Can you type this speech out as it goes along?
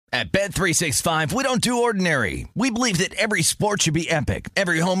At Bet365, we don't do ordinary. We believe that every sport should be epic.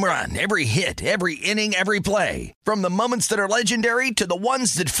 Every home run, every hit, every inning, every play. From the moments that are legendary to the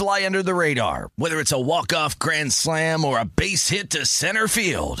ones that fly under the radar. Whether it's a walk-off grand slam or a base hit to center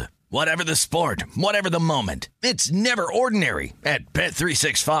field. Whatever the sport, whatever the moment. It's never ordinary at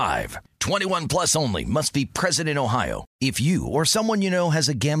Bet365. 21 plus only. Must be present in Ohio. If you or someone you know has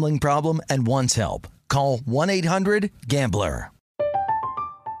a gambling problem and wants help, call 1-800-GAMBLER.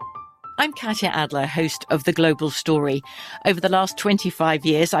 I'm Katya Adler, host of The Global Story. Over the last 25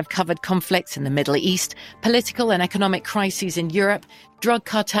 years, I've covered conflicts in the Middle East, political and economic crises in Europe, drug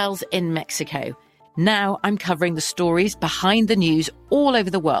cartels in Mexico. Now I'm covering the stories behind the news all over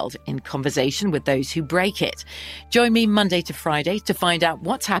the world in conversation with those who break it. Join me Monday to Friday to find out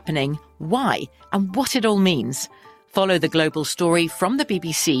what's happening, why, and what it all means. Follow The Global Story from the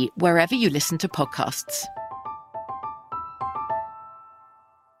BBC wherever you listen to podcasts.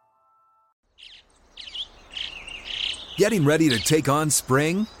 Getting ready to take on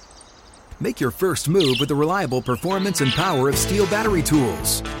spring? Make your first move with the reliable performance and power of Steel battery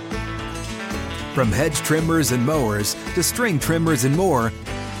tools. From hedge trimmers and mowers to string trimmers and more,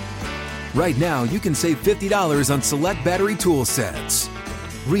 right now you can save $50 on select battery tool sets.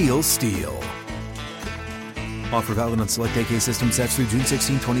 Real Steel. Offer valid on select AK system sets through June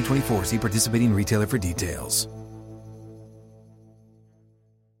 16, 2024. See participating retailer for details.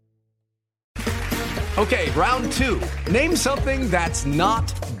 Okay, round two. Name something that's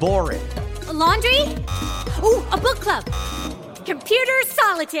not boring. A laundry? Ooh, a book club. Computer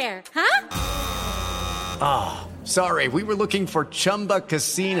solitaire, huh? Ah, sorry, we were looking for Chumba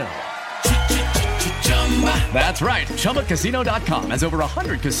Casino. That's right, ChumbaCasino.com has over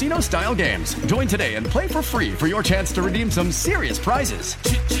 100 casino-style games. Join today and play for free for your chance to redeem some serious prizes.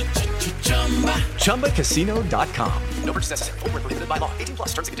 ChumbaCasino.com. No purchase necessary. Void where prohibited by law. 18 plus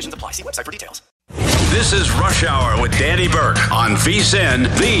terms and conditions apply. See website for details. This is Rush Hour with Danny Burke on VSiN,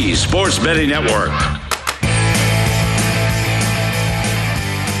 the Sports Betting Network.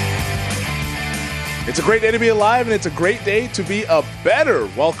 It's a great day to be alive, and it's a great day to be a better.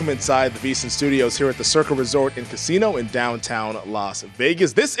 Welcome inside the VSiN studios here at the Circa Resort and Casino in downtown Las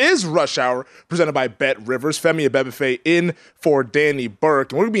Vegas. This is Rush Hour, presented by Bet Rivers. Femi Abebefe in for Danny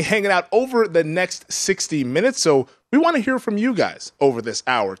Burke. And we're going to be hanging out over the next 60 minutes, so we want to hear from you guys over this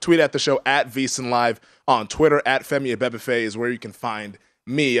hour. Tweet at the show at VSiN Live on Twitter. At Femi Abebefe is where you can find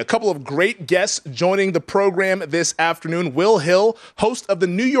me. A couple of great guests joining the program this afternoon. Will Hill, host of the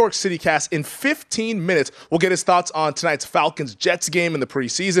New York City Cast, in 15 minutes. We'll get his thoughts on tonight's Falcons-Jets game in the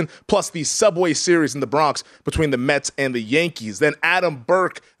preseason, plus the Subway Series in the Bronx between the Mets and the Yankees. Then Adam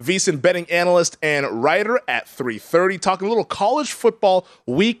Burke, VSiN betting analyst and writer, at 3:30, talking a little college football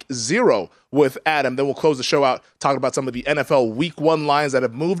week 0 with Adam. Then we'll close the show out talking about some of the NFL week 1 lines that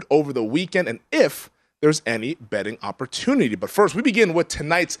have moved over the weekend and if there's any betting opportunity. But first, we begin with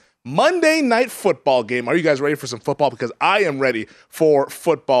tonight's Monday Night Football game. Are you guys ready for some football? Because I am ready for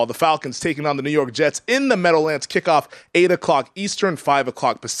football. The Falcons taking on the New York Jets in the Meadowlands. Kickoff 8 o'clock Eastern, 5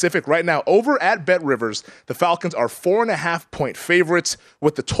 o'clock Pacific. Right now, over at Bet Rivers, the Falcons are 4.5-point favorites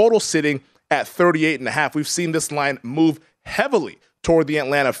with the total sitting at 38.5. We've seen this line move heavily toward the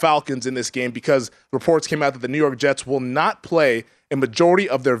Atlanta Falcons in this game because reports came out that the New York Jets will not play a majority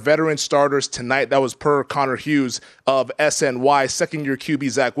of their veteran starters tonight. That was per Connor Hughes of SNY. Second-year QB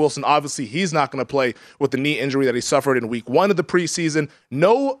Zach Wilson. Obviously, he's not going to play with the knee injury that he suffered in week 1 of the preseason.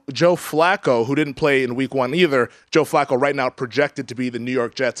 No Joe Flacco, who didn't play in week 1 either. Joe Flacco right now projected to be the New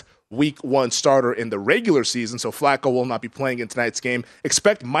York Jets' week 1 starter in the regular season, so Flacco will not be playing in tonight's game.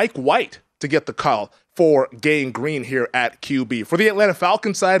 Expect Mike White to get the call for Gang Green here at QB. For the Atlanta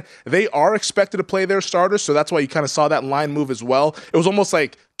Falcons side, they are expected to play their starters, so that's why you kind of saw that line move as well. It was almost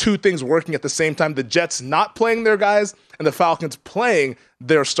like two things working at the same time. The Jets not playing their guys and the Falcons playing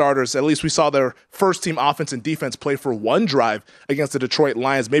their starters. At least we saw their first-team offense and defense play for one drive against the Detroit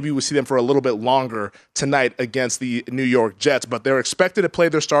Lions. Maybe we'll see them for a little bit longer tonight against the New York Jets, but they're expected to play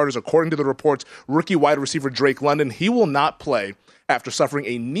their starters. According to the reports, rookie wide receiver Drake London, he will not play after suffering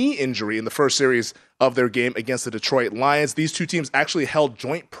a knee injury in the first series of their game against the Detroit Lions. These two teams actually held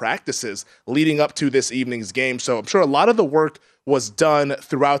joint practices leading up to this evening's game, so I'm sure a lot of the work was done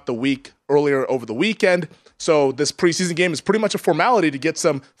throughout the week, earlier over the weekend. So this preseason game is pretty much a formality to get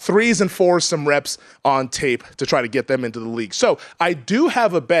some 3s and 4s, some reps on tape to try to get them into the league. So I do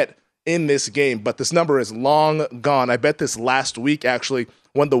have a bet in this game, but this number is long gone. I bet this last week, actually,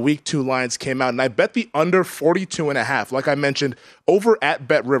 when the week 2 lines came out, and I bet the under 42.5. Like I mentioned, over at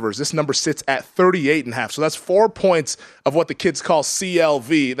Bet Rivers, this number sits at 38.5. So that's 4 points of what the kids call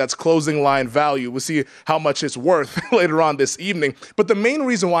CLV. That's closing line value. We'll see how much it's worth later on this evening. But the main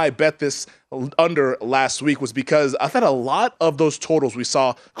reason why I bet this under last week was because I thought a lot of those totals we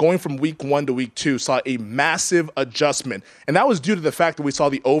saw going from week 1 to week 2 saw a massive adjustment. And that was due to the fact that we saw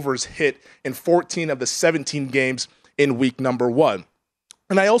the overs hit in 14 of the 17 games in week number 1.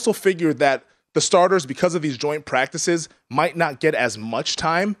 And I also figured that the starters, because of these joint practices, might not get as much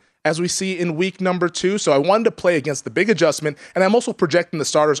time as we see in week number 2. So I wanted to play against the big adjustment. And I'm also projecting the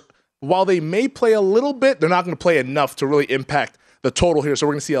starters, while they may play a little bit, they're not going to play enough to really impact the total here. So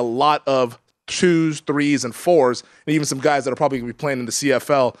we're going to see a lot of 2s, 3s, and 4s, and even some guys that are probably going to be playing in the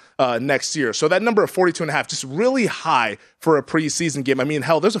CFL next year. So that number of 42.5, just really high for a preseason game. I mean,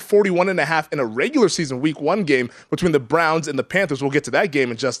 hell, there's a 41.5 in a regular season week 1 game between the Browns and the Panthers. We'll get to that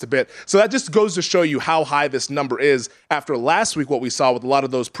game in just a bit. So that just goes to show you how high this number is after last week, what we saw with a lot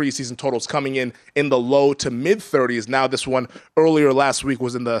of those preseason totals coming in the low to mid 30s. Now this one earlier last week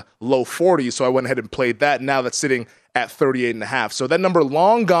was in the low 40s, so I went ahead and played that. Now that's sitting at 38.5. So that number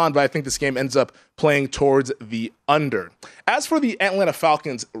long gone, but I think this game ends up playing towards the under. As for the Atlanta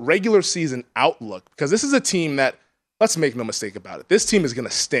Falcons regular season outlook, because this is a team that, let's make no mistake about it, this team is going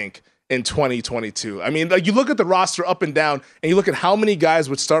to stink in 2022. I mean, like, you look at the roster up and down, and you look at how many guys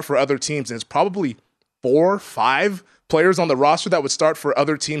would start for other teams, and it's probably 4, 5 players on the roster that would start for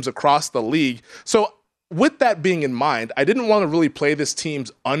other teams across the league. So with that being in mind, I didn't want to really play this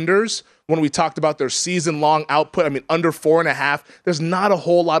team's unders when we talked about their season-long output. I mean, under 4.5, there's not a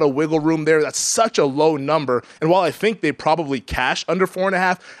whole lot of wiggle room there. That's such a low number. And while I think they probably cash under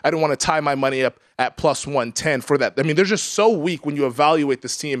 4.5, I didn't want to tie my money up at plus 110 for that. I mean, they're just so weak when you evaluate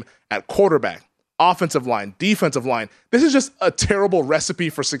this team at quarterback, offensive line, defensive line. This is just a terrible recipe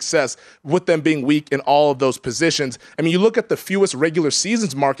for success with them being weak in all of those positions. I mean, you look at the fewest regular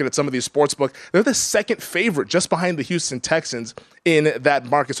seasons market at some of these sportsbooks, they're the second favorite just behind the Houston Texans in that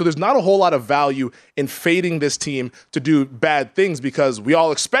market. So there's not a whole lot of value in fading this team to do bad things because we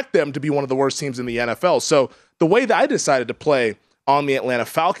all expect them to be one of the worst teams in the NFL. So the way that I decided to play on the Atlanta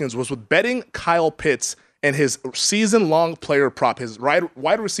Falcons was with betting Kyle Pitts and his season-long player prop, his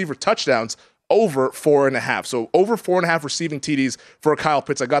wide receiver touchdowns, over 4.5. So over 4.5 receiving TDs for Kyle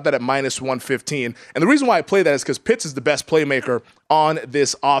Pitts. I got that at minus 115. And the reason why I play that is because Pitts is the best playmaker on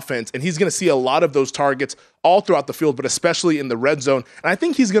this offense, and he's going to see a lot of those targets all throughout the field, but especially in the red zone. And I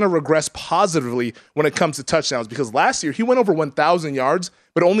think he's going to regress positively when it comes to touchdowns because last year he went over 1,000 yards,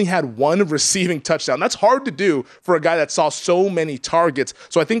 but only had 1 receiving touchdown. That's hard to do for a guy that saw so many targets.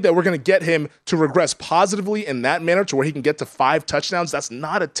 So I think that we're going to get him to regress positively in that manner to where he can get to 5 touchdowns. That's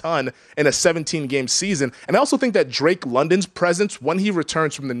not a ton in a 17-game season. And I also think that Drake London's presence when he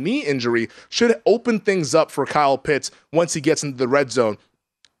returns from the knee injury should open things up for Kyle Pitts once he gets into the red zone.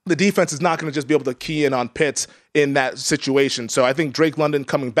 The defense is not going to just be able to key in on Pitts in that situation. So I think Drake London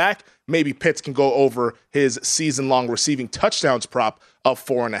coming back, maybe Pitts can go over his season-long receiving touchdowns prop of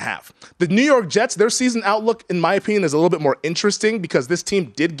 4.5. The New York Jets, their season outlook, in my opinion, is a little bit more interesting because this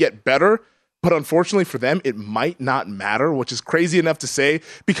team did get better, but unfortunately for them, it might not matter, which is crazy enough to say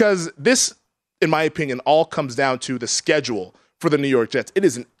because this, in my opinion, all comes down to the schedule for the New York Jets. It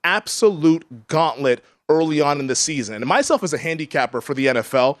is an absolute gauntlet early on in the season. And myself as a handicapper for the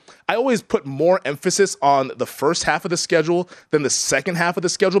NFL, I always put more emphasis on the first half of the schedule than the second half of the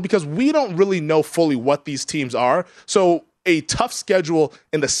schedule because we don't really know fully what these teams are. So a tough schedule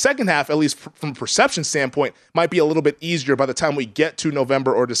in the second half, at least from a perception standpoint, might be a little bit easier by the time we get to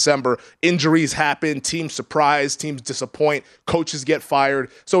November or December. Injuries happen, teams surprise, teams disappoint, coaches get fired.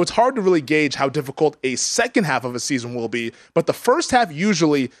 So it's hard to really gauge how difficult a second half of a season will be. But the first half,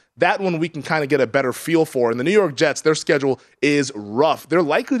 usually, that one we can kind of get a better feel for. And the New York Jets, their schedule is rough. They're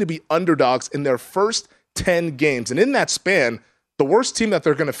likely to be underdogs in their first 10 games. And in that span, the worst team that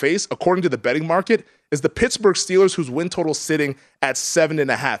they're going to face, according to the betting market, is the Pittsburgh Steelers, whose win total is sitting at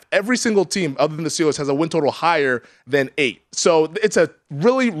 7.5. Every single team other than the Steelers has a win total higher than 8. So it's a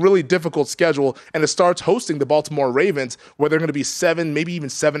really, really difficult schedule, and it starts hosting the Baltimore Ravens, where they're going to be 7, maybe even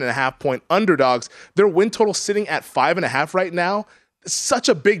 7.5 point underdogs. Their win total sitting at 5.5 right now. Such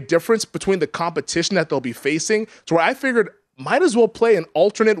a big difference between the competition that they'll be facing to where I figured might as well play an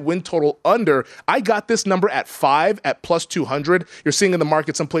alternate win total under. I got this number at 5 at plus 200. You're seeing in the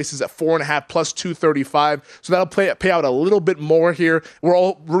market some places at 4.5 plus 235. So that'll pay out a little bit more here. We're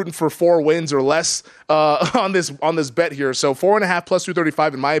all rooting for 4 wins or less on this bet here. So 4.5 plus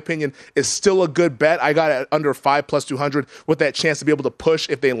 235, in my opinion, is still a good bet. I got it under 5 plus 200 with that chance to be able to push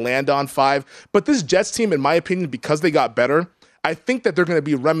if they land on 5. But this Jets team, in my opinion, because they got better, I think that they're going to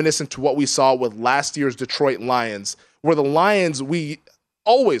be reminiscent to what we saw with last year's Detroit Lions, where the Lions, we're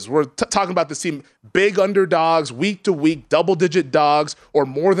talking about this team, big underdogs, week to week, double-digit dogs, or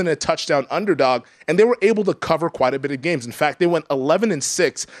more than a touchdown underdog, and they were able to cover quite a bit of games. In fact, they went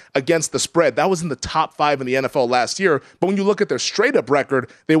 11-6 against the spread. That was in the top 5 in the NFL last year, but when you look at their straight-up record,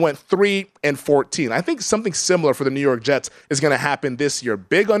 they went 3-14. I think something similar for the New York Jets is going to happen this year.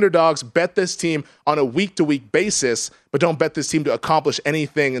 Big underdogs, bet this team on a week-to-week basis, but don't bet this team to accomplish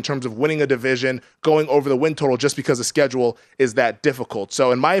anything in terms of winning a division, going over the win total just because the schedule is that difficult.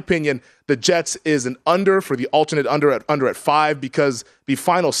 So in my opinion, the Jets is an under for the alternate under at 5 because the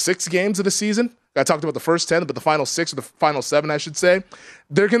final 6 games of the season, I talked about the first 10, but the final 6 or the final 7, I should say,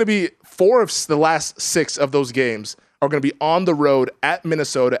 they're going to be 4 of the last 6 of those games are going to be on the road at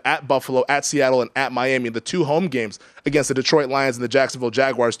Minnesota, at Buffalo, at Seattle, and at Miami. The 2 home games against the Detroit Lions and the Jacksonville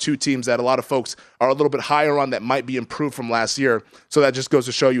Jaguars, 2 teams that a lot of folks are a little bit higher on that might be improved from last year. So that just goes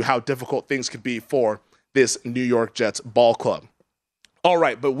to show you how difficult things could be for this New York Jets ball club. All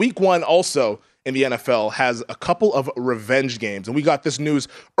right, but week 1 also in the NFL has a couple of revenge games. And we got this news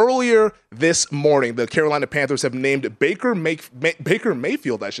earlier this morning. The Carolina Panthers have named Baker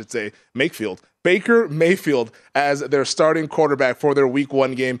Mayfield as their starting quarterback for their week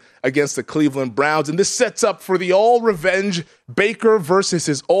 1 game against the Cleveland Browns. And this sets up for the all-revenge Baker versus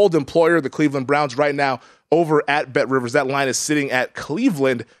his old employer, the Cleveland Browns, right now over at BetRivers. That line is sitting at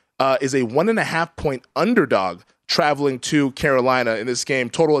Cleveland is a 1.5-point underdog traveling to Carolina in this game.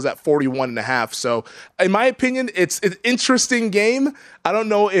 Total is at 41.5. So in my opinion, it's an interesting game. I don't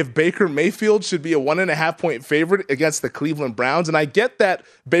know if Baker Mayfield should be a 1.5-point favorite against the Cleveland Browns. And I get that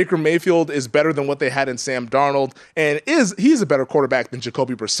Baker Mayfield is better than what they had in Sam Darnold, and he's a better quarterback than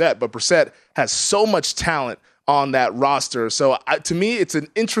Jacoby Brissett, but Brissett has so much talent on that roster. So to me, it's an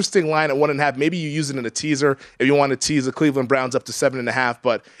interesting line at 1.5. Maybe you use it in a teaser if you want to tease the Cleveland Browns up to 7.5.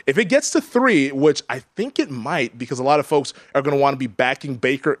 But if it gets to 3, which I think it might, because a lot of folks are going to want to be backing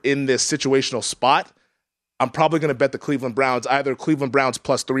Baker in this situational spot, I'm probably going to bet the Cleveland Browns, either Cleveland Browns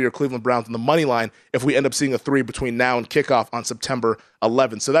 +3 or Cleveland Browns on the money line if we end up seeing a 3 between now and kickoff on September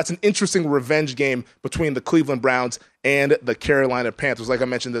 11th. So that's an interesting revenge game between the Cleveland Browns and the Carolina Panthers. Like I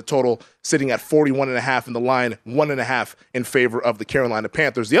mentioned, the total sitting at 41.5 and the line 1.5 in favor of the Carolina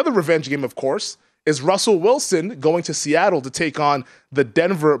Panthers. The other revenge game, of course, is Russell Wilson going to Seattle to take on the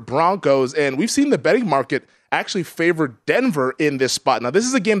Denver Broncos. And we've seen the betting market actually favored Denver in this spot. Now, this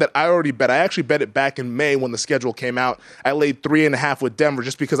is a game that I already bet. I actually bet it back in May when the schedule came out. I laid 3.5 with Denver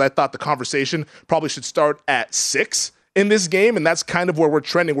just because I thought the conversation probably should start at 6 in this game, and that's kind of where we're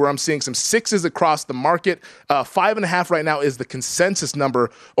trending, where I'm seeing some 6s across the market. 5.5 right now is the consensus number.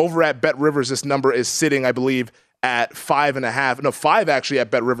 Over at BetRivers, this number is sitting, I believe, at 5.5. No, 5 actually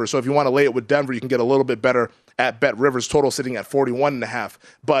at BetRivers. So if you want to lay it with Denver, you can get a little bit better at BetRivers, total sitting at 41.5.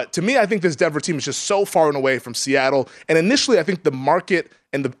 But to me, I think this Denver team is just so far and away from Seattle. And initially, I think the market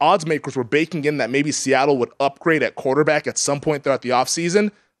and the odds makers were baking in that maybe Seattle would upgrade at quarterback at some point throughout the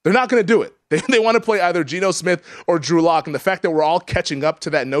offseason. They're not going to do it. They want to play either Geno Smith or Drew Lock. And the fact that we're all catching up to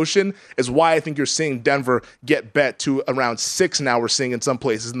that notion is why I think you're seeing Denver get bet to around 6 now, we're seeing in some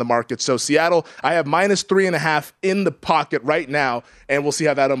places in the market. So Seattle, I have -3.5 in the pocket right now, and we'll see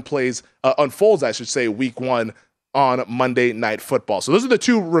how that unfolds, I should say, week 1 on Monday Night Football. So those are the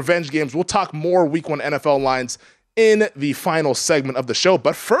 2 revenge games. We'll talk more week 1 NFL lines in the final segment of the show.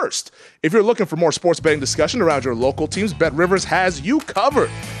 But first, if you're looking for more sports betting discussion around your local teams, BetRivers has you covered.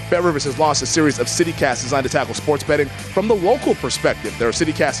 BetRivers has launched a series of CityCasts designed to tackle sports betting from the local perspective. There are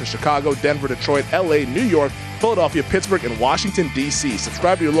CityCasts in Chicago, Denver, Detroit, LA, New York, Philadelphia, Pittsburgh, and Washington, D.C.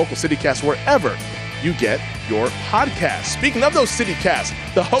 Subscribe to your local CityCast wherever you get your podcast. Speaking of those CityCasts,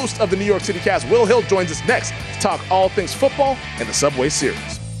 the host of the New York CityCast, Will Hill, joins us next to talk all things football and the Subway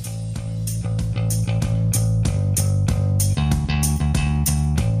Series.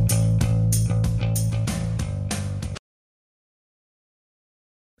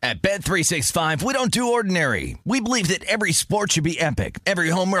 At Bet365, we don't do ordinary. We believe that every sport should be epic. Every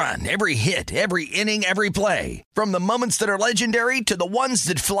home run, every hit, every inning, every play. From the moments that are legendary to the ones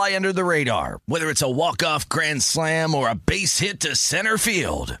that fly under the radar. Whether it's a walk-off grand slam or a base hit to center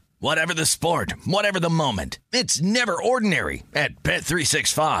field. Whatever the sport, whatever the moment. It's never ordinary at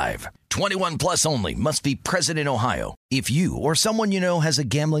Bet365. 21 plus only. Must be present in Ohio. If you or someone you know has a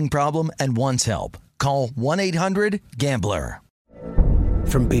gambling problem and wants help, call 1-800-GAMBLER.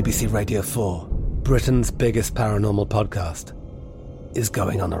 From BBC Radio 4, Britain's biggest paranormal podcast is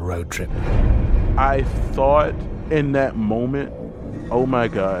going on a road trip. I thought in that moment, oh my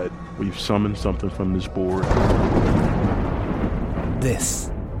God, we've summoned something from this board.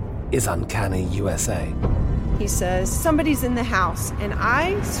 This is Uncanny USA. He says, somebody's in the house, and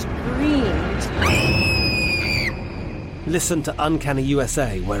I screamed. Listen to Uncanny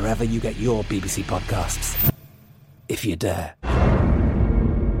USA wherever you get your BBC podcasts, if you dare.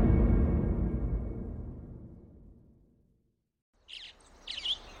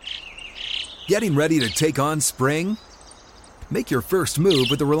 Getting ready to take on spring? Make your first move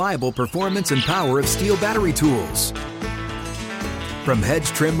with the reliable performance and power of Steel battery tools. From hedge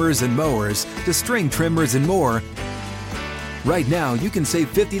trimmers and mowers to string trimmers and more, right now you can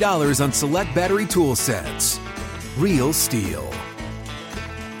save $50 on select battery tool sets. Real Steel.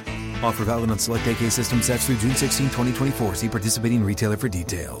 Offer valid on select AK system sets through June 16, 2024. See participating retailer for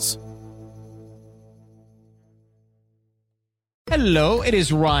details. Hello, it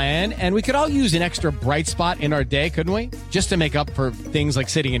is Ryan, and we could all use an extra bright spot in our day, couldn't we? Just to make up for things like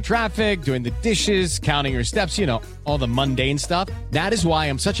sitting in traffic, doing the dishes, counting your steps, you know, all the mundane stuff. That is why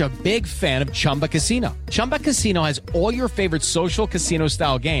I'm such a big fan of Chumba Casino. Chumba Casino has all your favorite social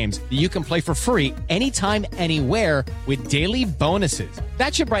casino-style games that you can play for free anytime, anywhere with daily bonuses.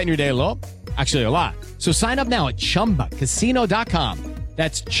 That should brighten your day a little. Actually, a lot. So sign up now at ChumbaCasino.com.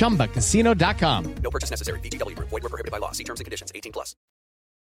 That's ChumbaCasino.com. No purchase necessary. VGW Group. Void where prohibited by law. See terms and conditions. 18+.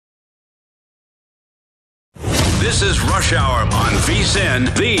 This is Rush Hour on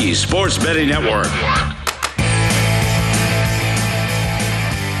VSiN, the Sports Betting Network.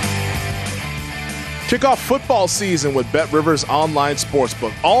 Kick off football season with BetRivers Online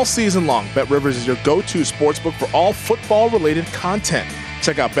Sportsbook. All season long, BetRivers is your go-to sportsbook for all football-related content.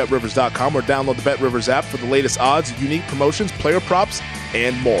 Check out BetRivers.com or download the BetRivers app for the latest odds, unique promotions, player props,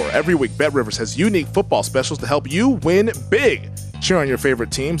 and more. Every week, BetRivers has unique football specials to help you win big. Cheer on your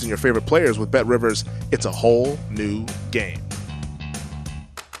favorite teams and your favorite players with BetRivers. It's a whole new game.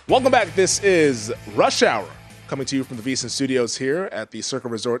 Welcome back. This is Rush Hour, coming to you from the VSiN studios here at the Circa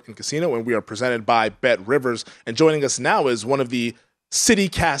Resort and Casino, and we are presented by BetRivers. And joining us now is one of the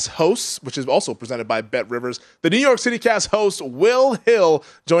CityCast hosts, which is also presented by BetRivers, the New York CityCast host, Will Hill,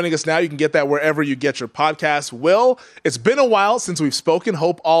 joining us now. You can get that wherever you get your podcasts. Will, it's been a while since we've spoken.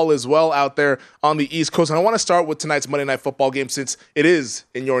 Hope all is well out there on the East Coast. And I want to start with tonight's Monday Night Football game, since it is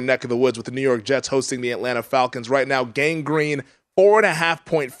in your neck of the woods with the New York Jets hosting the Atlanta Falcons. Right now, Gang Green,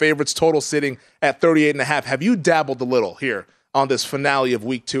 4.5-point favorites, total sitting at 38.5. Have you dabbled a little here on this finale of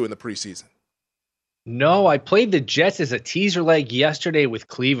Week 2 in the preseason? No, I played the Jets as a teaser leg yesterday with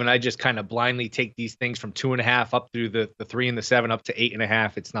Cleveland. I just kind of blindly take these things from 2.5 up through the 3 and the 7 up to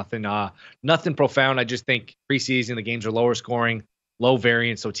 8.5. It's nothing profound. I just think preseason the games are lower scoring, low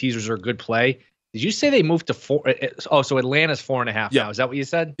variance, so teasers are a good play. Did you say they moved to 4? Oh, so Atlanta's 4.5 now. Is that what you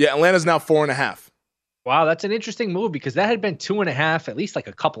said? Yeah, Atlanta's now 4.5. Wow, that's an interesting move because that had been 2.5 at least like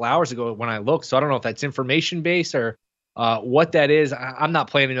a couple hours ago when I looked. So I don't know if that's information based or what that is. I'm not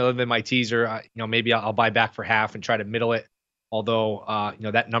planning other than my teaser. Maybe I'll buy back for half and try to middle it. Although,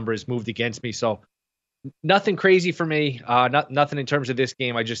 that number has moved against me. So nothing crazy for me. Nothing in terms of this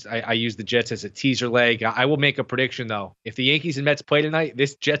game. I use the Jets as a teaser leg. I will make a prediction though. If the Yankees and Mets play tonight,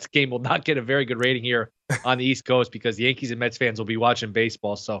 this Jets game will not get a very good rating here on the East Coast because the Yankees and Mets fans will be watching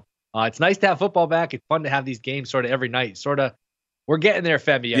baseball. So it's nice to have football back. It's fun to have these games sort of every night. We're getting there,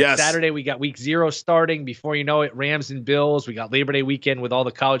 Femi. Yes. Saturday, we got week 0 starting. Before you know it, Rams and Bills. We got Labor Day weekend with all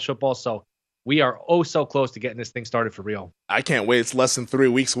the college football. So we are so close to getting this thing started for real. I can't wait. It's less than 3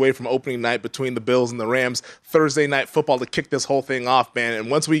 weeks away from opening night between the Bills and the Rams. Thursday night football to kick this whole thing off, man. And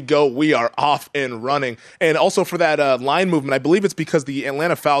once we go, we are off and running. And also for that line movement, I believe it's because the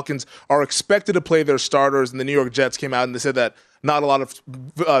Atlanta Falcons are expected to play their starters, and the New York Jets came out and they said that not a lot of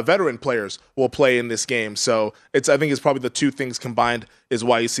veteran players will play in this game. So I think it's probably the two things combined is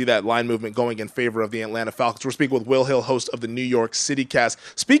why you see that line movement going in favor of the Atlanta Falcons. We're speaking with Will Hill, host of the New York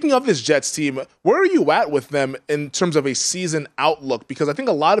CityCast. Speaking of this Jets team, where are you at with them in terms of a season outlook? Because I think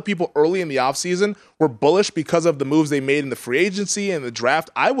a lot of people early in the offseason were bullish because of the moves they made in the free agency and the draft.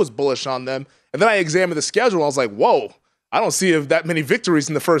 I was bullish on them. And then I examined the schedule and I was like, whoa, I don't see that many victories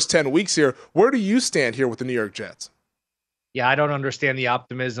in the first 10 weeks here. Where do you stand here with the New York Jets? Yeah, I don't understand the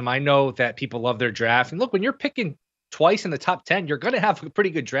optimism. I know that people love their draft. And look, when you're picking twice in the top 10, you're going to have a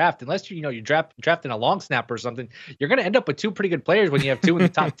pretty good draft. Unless you're drafting a long snapper or something, you're going to end up with 2 pretty good players when you have 2 in the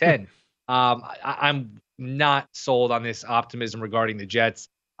top 10. I'm not sold on this optimism regarding the Jets.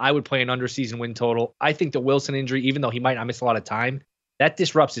 I would play an under-season win total. I think the Wilson injury, even though he might not miss a lot of time, that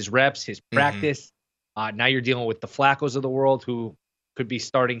disrupts his reps, his practice. Now you're dealing with the Flaccos of the world who could be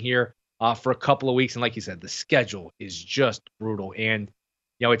starting here for a couple of weeks. And like you said, the schedule is just brutal. And,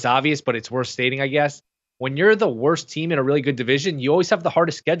 it's obvious, but it's worth stating, I guess. When you're the worst team in a really good division, you always have the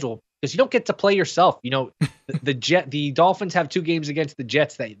hardest schedule because you don't get to play yourself. The Dolphins have 2 games against the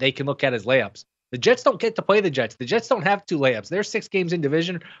Jets that they can look at as layups. The Jets don't get to play the Jets. The Jets don't have 2 layups. Their 6 games in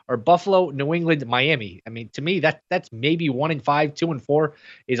division are Buffalo, New England, Miami. I mean, to me, that's maybe 1 in 5, 2 and 4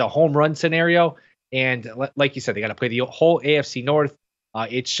 is a home run scenario. And like you said, they got to play the whole AFC North.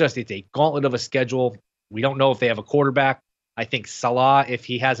 It's a gauntlet of a schedule. We don't know if they have a quarterback. I think Salah, if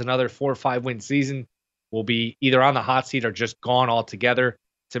he has another 4 or 5 win season, will be either on the hot seat or just gone altogether.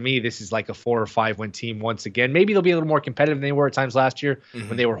 To me, this is like a 4 or 5 win team once again. Maybe they'll be a little more competitive than they were at times last year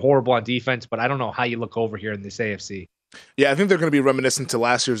when they were horrible on defense, but I don't know how you look over here in this AFC. Yeah, I think they're going to be reminiscent to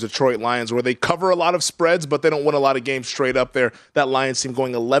last year's Detroit Lions, where they cover a lot of spreads, but they don't win a lot of games straight up there. That Lions team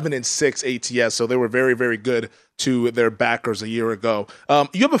going 11-6 ATS, so they were very, very good to their backers a year ago.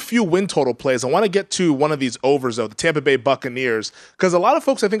 You have a few win total plays. I want to get to one of these overs, though, the Tampa Bay Buccaneers, because a lot of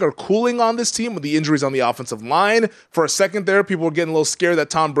folks, I think, are cooling on this team with the injuries on the offensive line. For a second there, people were getting a little scared that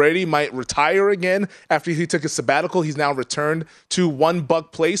Tom Brady might retire again after he took his sabbatical. He's now returned to one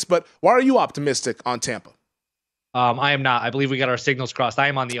Buck place, but why are you optimistic on Tampa? I am not. I believe we got our signals crossed. I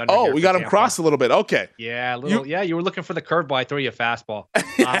am on the under. Oh, we got them crossed a little bit. Okay. Yeah, you were looking for the curveball. I throw you a fastball.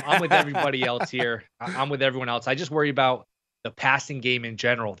 I'm with everybody else here. I'm with everyone else. I just worry about the passing game in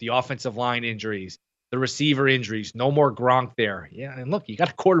general, the offensive line injuries, the receiver injuries. No more Gronk there. Yeah, and look, you got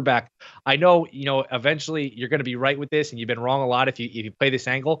a quarterback. I know, eventually you're going to be right with this, and you've been wrong a lot if you play this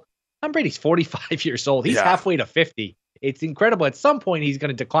angle. Tom Brady's 45 years old. He's halfway to 50. It's incredible. At some point, he's going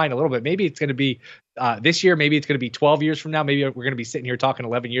to decline a little bit. Maybe it's going to be this year. Maybe it's going to be 12 years from now. Maybe we're going to be sitting here talking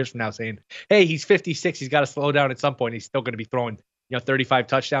 11 years from now saying, hey, he's 56. He's got to slow down at some point. He's still going to be throwing 35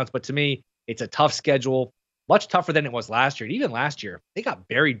 touchdowns. But to me, it's a tough schedule, much tougher than it was last year. And even last year, they got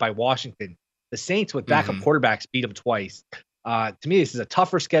buried by Washington. The Saints with backup quarterbacks beat them twice. To me, this is a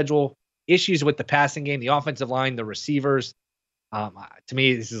tougher schedule. Issues with the passing game, the offensive line, the receivers. To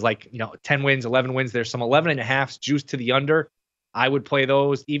me, this is like, 10 wins, 11 wins. There's some 11.5s juiced to the under. I would play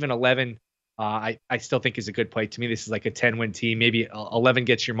those. Even 11, I still think is a good play. To me, this is like a 10-win team. Maybe 11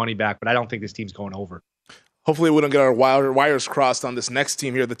 gets your money back, but I don't think this team's going over. Hopefully we don't get our wires crossed on this next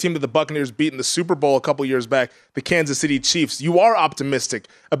team here. The team that the Buccaneers beat in the Super Bowl a couple years back, the Kansas City Chiefs. You are optimistic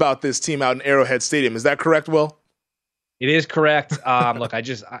about this team out in Arrowhead Stadium. Is that correct, Will? It is correct. Look,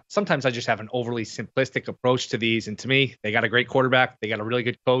 sometimes I just have an overly simplistic approach to these. And to me, they got a great quarterback. They got a really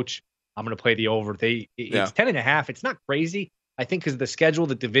good coach. I'm going to play the over. It's 10.5. It's not crazy. I think because of the schedule,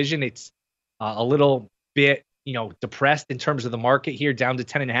 the division, it's a little bit, depressed in terms of the market here, down to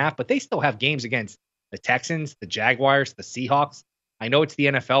 10.5. But they still have games against the Texans, the Jaguars, the Seahawks. I know it's the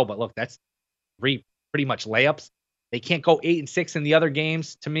NFL, but look, that's pretty much layups. They can't go 8-6 in the other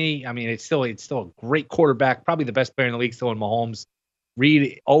games. To me, I mean, it's still a great quarterback, probably the best player in the league still in Mahomes.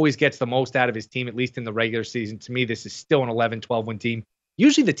 Reed always gets the most out of his team, at least in the regular season. To me, this is still an 11, 12-win team.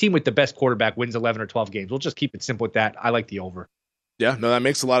 Usually the team with the best quarterback wins 11 or 12 games. We'll just keep it simple with that. I like the over. Yeah, no, that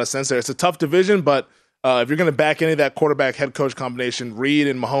makes a lot of sense there. It's a tough division, but if you're going to back any of that quarterback head coach combination, Reed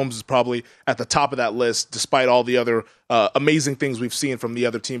and Mahomes is probably at the top of that list, despite all the other amazing things we've seen from the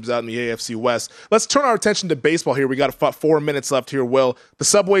other teams out in the AFC West. Let's turn our attention to baseball here. We got 4 minutes left here, Will. The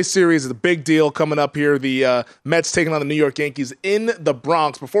Subway Series is a big deal coming up here. The Mets taking on the New York Yankees in the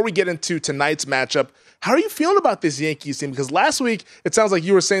Bronx. Before we get into tonight's matchup, how are you feeling about this Yankees team? Because last week, it sounds like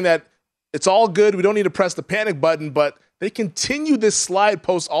you were saying that it's all good. We don't need to press the panic button, but they continue this slide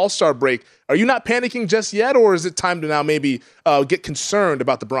post All-Star break. Are you not panicking just yet, or is it time to now maybe get concerned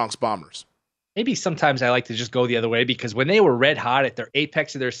about the Bronx Bombers? Maybe sometimes I like to just go the other way, because when they were red hot at their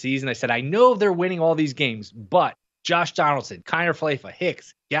apex of their season, I said, I know they're winning all these games, but Josh Donaldson, Kiner Falefa,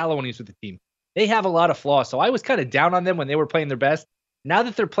 Hicks, Gallo when he was with the team, they have a lot of flaws. So I was kind of down on them when they were playing their best. Now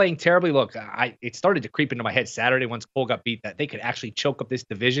that they're playing terribly, look, it started to creep into my head Saturday once Cole got beat that they could actually choke up this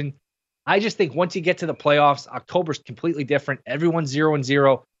division. I just think once you get to the playoffs, October's completely different. Everyone's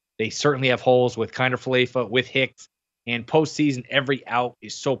 0-0. They certainly have holes with Kiner Falefa, with Hicks, and postseason, every out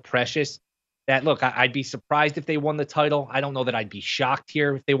is so precious that, look, I'd be surprised if they won the title. I don't know that I'd be shocked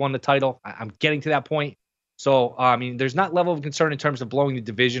here if they won the title. I'm getting to that point. So, there's not level of concern in terms of blowing the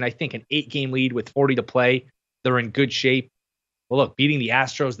division. I think an 8-game lead with 40 to play, they're in good shape. Well, look, beating the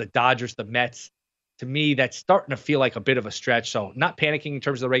Astros, the Dodgers, the Mets, to me, that's starting to feel like a bit of a stretch. So not panicking in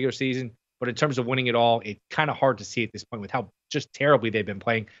terms of the regular season, but in terms of winning it all, it's kind of hard to see at this point with how just terribly they've been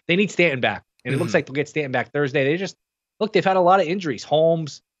playing. They need Stanton back, and it looks like they'll get Stanton back Thursday. They've had a lot of injuries.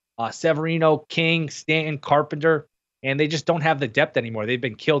 Holmes, Severino, King, Stanton, Carpenter, and they just don't have the depth anymore. They've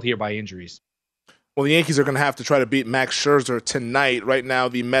been killed here by injuries. Well, the Yankees are going to have to try to beat Max Scherzer tonight. Right now,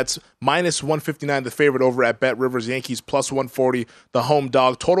 the Mets minus 159, the favorite over at Bet Rivers. Yankees plus 140, the home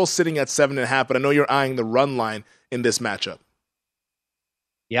dog. Total sitting at 7.5, but I know you're eyeing the run line in this matchup.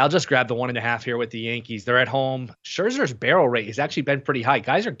 Yeah, I'll just grab the 1.5 here with the Yankees. They're at home. Scherzer's barrel rate has actually been pretty high.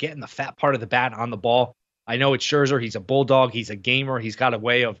 Guys are getting the fat part of the bat on the ball. I know it's Scherzer. He's a bulldog. He's a gamer. He's got a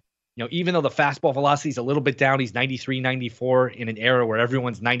way of, even though the fastball velocity is a little bit down, he's 93, 94 in an era where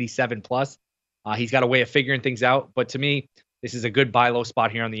everyone's 97 plus. He's got a way of figuring things out. But to me, this is a good buy low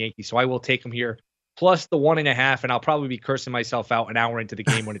spot here on the Yankees. So I will take him here plus the 1.5, and I'll probably be cursing myself out an hour into the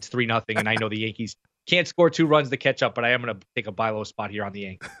game when it's 3-0, and I know the Yankees can't score 2 runs to catch up, but I am going to take a buy low spot here on the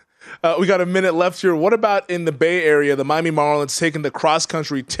Yankees. We got a minute left here. What about in the Bay Area? The Miami Marlins taking the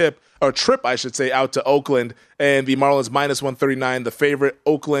cross-country trip, I should say, out to Oakland, and the Marlins minus 139, the favorite.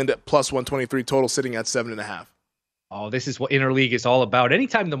 Oakland plus 123, total sitting at 7.5. Oh, this is what interleague is all about.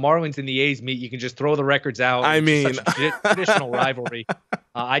 Anytime the Marlins and the A's meet, you can just throw the records out. It's such a traditional rivalry.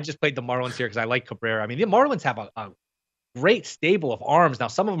 I just played the Marlins here because I like Cabrera. I mean, the Marlins have a great stable of arms. Now,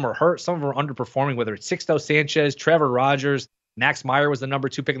 some of them are hurt. Some of them are underperforming, whether it's Sixto Sanchez, Trevor Rogers, Max Meyer was the number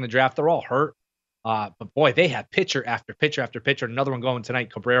 2 pick in the draft. They're all hurt. But, boy, they have pitcher after pitcher after pitcher. Another one going tonight,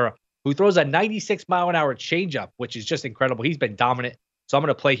 Cabrera, who throws a 96-mile-an-hour changeup, which is just incredible. He's been dominant. So I'm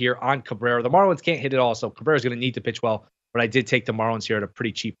going to play here on Cabrera. The Marlins can't hit it all, so Cabrera's going to need to pitch well. But I did take the Marlins here at a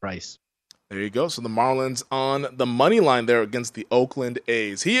pretty cheap price. There you go. So the Marlins on the money line there against the Oakland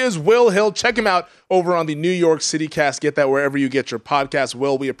A's. He is Will Hill. Check him out over on the New York City Cast. Get that wherever you get your podcast.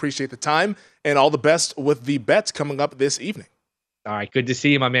 Will, we appreciate the time and all the best with the bets coming up this evening. All right, good to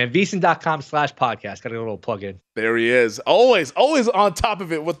see you, my man. VSiN.com/podcast. Got a little plug in. There he is. Always on top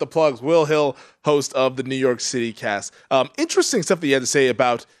of it with the plugs. Will Hill, host of the New York City Cast. Interesting stuff that you had to say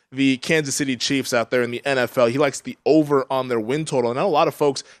about the Kansas City Chiefs out there in the NFL. He likes the over on their win total. And I know a lot of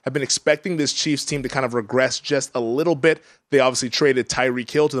folks have been expecting this Chiefs team to kind of regress just a little bit. They obviously traded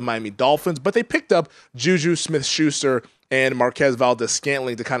Tyreek Hill to the Miami Dolphins, but they picked up Juju Smith-Schuster and Marquez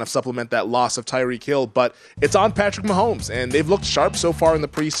Valdes-Scantling to kind of supplement that loss of Tyreek Hill. But it's on Patrick Mahomes, and they've looked sharp so far in the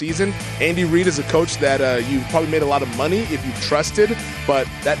preseason. Andy Reid is a coach that you've probably made a lot of money if you've trusted, but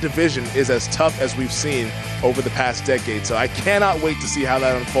that division is as tough as we've seen over the past decade. So I cannot wait to see how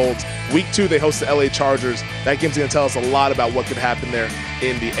that unfolds. Week 2, they host the LA Chargers. That game's going to tell us a lot about what could happen there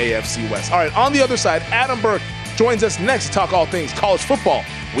in the AFC West. All right, on the other side, Adam Burke joins us next to talk all things college football,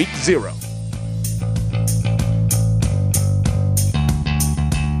 Week 0.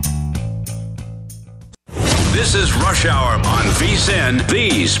 This is Rush Hour on VSiN,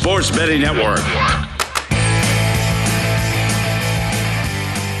 the Sports Betting Network.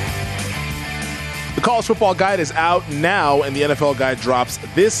 The College Football Guide is out now, and the NFL Guide drops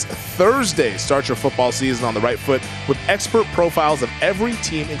this Thursday. Start your football season on the right foot with expert profiles of every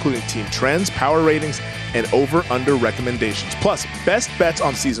team, including team trends, power ratings, and over-under recommendations. Plus, best bets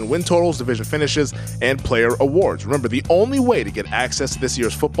on season win totals, division finishes, and player awards. Remember, the only way to get access to this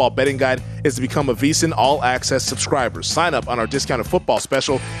year's football betting guide is to become a VSiN All Access subscriber. Sign up on our discounted football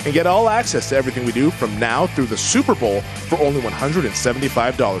special and get all access to everything we do from now through the Super Bowl for only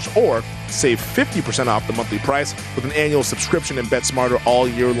 $175, or save 50% off the monthly price with an annual subscription and bet smarter all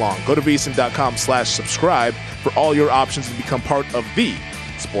year long. Go to VSiN.com/subscribe for all your options to become part of the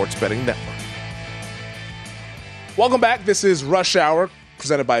Sports Betting Network. Welcome back. This is Rush Hour,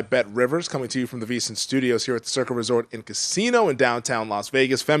 presented by Bet Rivers, coming to you from the VSiN studios here at the Circa Resort and Casino in downtown Las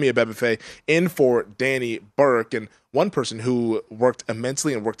Vegas. Femi Abebefe in for Danny Burke. And one person who worked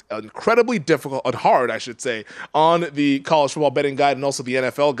immensely and worked incredibly hard, on the College Football Betting Guide and also the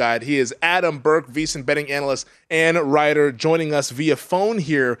NFL Guide. He is Adam Burke, VSiN betting analyst and writer, joining us via phone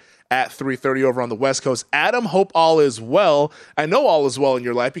here at 3:30 over on the West Coast. Adam, hope all is well. I know all is well in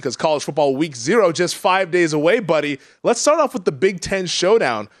your life because college football week 0, just 5 days away, buddy. Let's start off with the Big Ten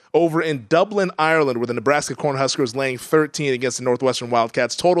showdown over in Dublin, Ireland, where the Nebraska Cornhuskers laying 13 against the Northwestern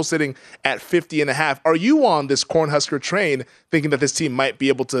Wildcats, total sitting at 50.5. Are you on this Cornhusker train thinking that this team might be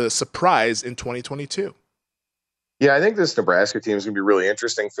able to surprise in 2022? Yeah, I think this Nebraska team is going to be really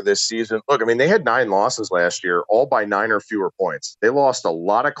interesting for this season. Look, I mean, they had 9 losses last year, all by 9 or fewer points. They lost a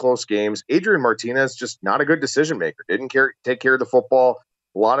lot of close games. Adrian Martinez, just not a good decision maker. Didn't take care of the football.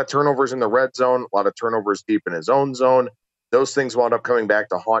 A lot of turnovers in the red zone, a lot of turnovers deep in his own zone. Those things wound up coming back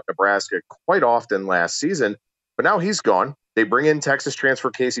to haunt Nebraska quite often last season. But now he's gone. They bring in Texas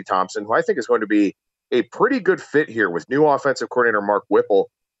transfer Casey Thompson, who I think is going to be a pretty good fit here with new offensive coordinator Mark Whipple.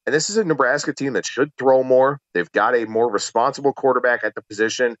 And this is a Nebraska team that should throw more. They've got a more responsible quarterback at the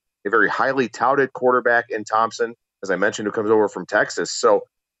position, a very highly touted quarterback in Thompson, as I mentioned, who comes over from Texas. So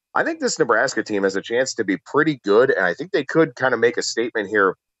I think this Nebraska team has a chance to be pretty good, and I think they could kind of make a statement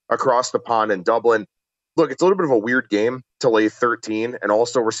here across the pond in Dublin. Look, it's a little bit of a weird game to lay 13, and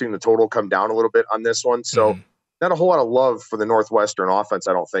also we're seeing the total come down a little bit on this one. So not a whole lot of love for the Northwestern offense,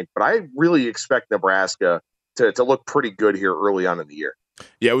 I don't think. But I really expect Nebraska to look pretty good here early on in the year.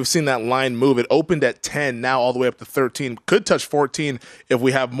 Yeah, we've seen that line move. It opened at 10, now all the way up to 13. Could touch 14 if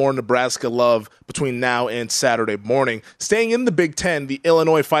we have more Nebraska love between now and Saturday morning. Staying in the Big Ten, the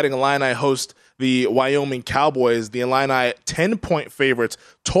Illinois Fighting Illini host the Wyoming Cowboys. The Illini 10-point favorites,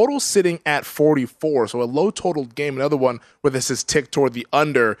 total sitting at 44, so a low total game. Another one where this is ticked toward the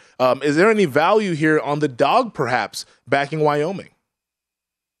under. Is there any value here on the dog, perhaps, backing Wyoming?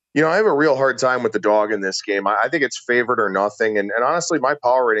 You know, I have a real hard time with the dog in this game. I think it's favored or nothing. And honestly, my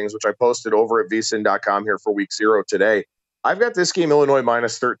power ratings, which I posted over at vsin.com here for week 0 today, I've got this game Illinois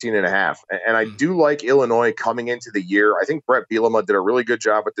minus 13.5. And I do like Illinois coming into the year. I think Brett Bielema did a really good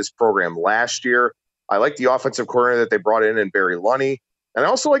job with this program last year. I like the offensive coordinator that they brought in Barry Lunney. And I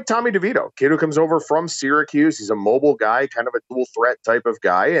also like Tommy DeVito, kid who comes over from Syracuse. He's a mobile guy, kind of a dual threat type of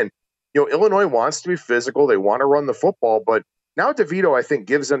guy. And, you know, Illinois wants to be physical. They want to run the football, but now DeVito, I think,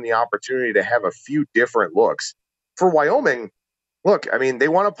 gives them the opportunity to have a few different looks. For Wyoming, look, I mean, they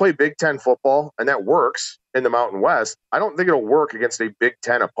want to play Big Ten football, and that works in the Mountain West. I don't think it'll work against a Big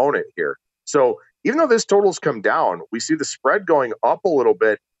Ten opponent here. So even though this total's come down, we see the spread going up a little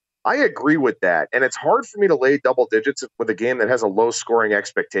bit. I agree with that. And it's hard for me to lay double digits with a game that has a low scoring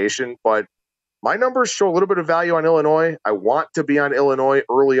expectation, but my numbers show a little bit of value on Illinois. I want to be on Illinois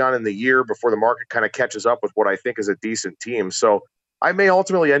early on in the year before the market kind of catches up with what I think is a decent team. So I may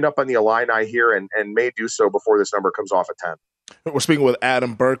ultimately end up on the Illini here and may do so before this number comes off at 10. We're speaking with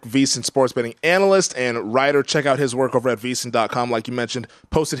Adam Burke, VSiN sports betting analyst and writer. Check out his work over at vsin.com. Like you mentioned,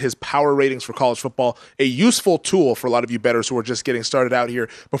 posted his power ratings for college football, a useful tool for a lot of you bettors who are just getting started out here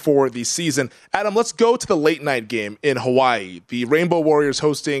before the season. Adam, let's go to the late night game in Hawaii. The Rainbow Warriors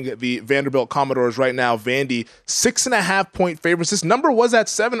hosting the Vanderbilt Commodores right now. Vandy, 6.5-point favorites. This number was at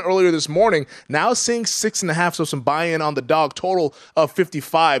 7 earlier this morning. Now seeing 6.5, so some buy-in on the dog, total of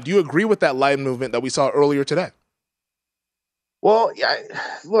 55. Do you agree with that line movement that we saw earlier today? Well, yeah,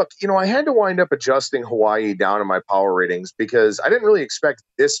 look, you know, I had to wind up adjusting Hawaii down in my power ratings because I didn't really expect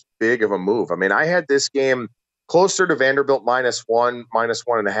this big of a move. I mean, I had this game closer to Vanderbilt -1,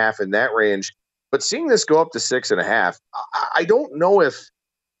 -1.5 in that range, but seeing this go up to 6.5, I don't know if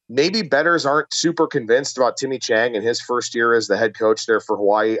maybe bettors aren't super convinced about Timmy Chang in his first year as the head coach there for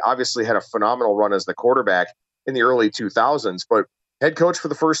Hawaii. Obviously had a phenomenal run as the quarterback in the early 2000s, but head coach for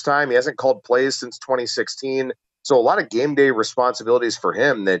the first time. He hasn't called plays since 2016. So a lot of game day responsibilities for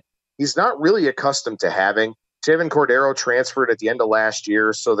him that he's not really accustomed to having. Chevan Cordero transferred at the end of last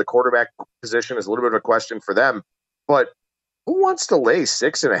year, so the quarterback position is a little bit of a question for them. But who wants to lay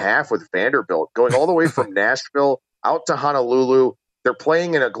 6.5 with Vanderbilt, going all the way from Nashville out to Honolulu? They're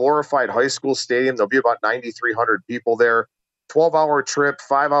playing in a glorified high school stadium. There'll be about 9,300 people there. 12-hour trip,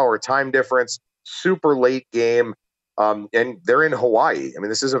 5-hour time difference, super late game. And they're in Hawaii. I mean,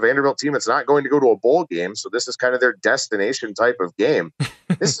 this is a Vanderbilt team that's not going to go to a bowl game, so this is kind of their destination type of game.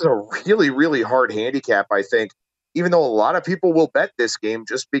 This is a really, really hard handicap, I think, even though a lot of people will bet this game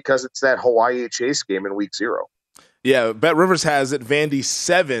just because it's that Hawaii Chase game in week 0. Yeah, Bet Rivers has it Vandy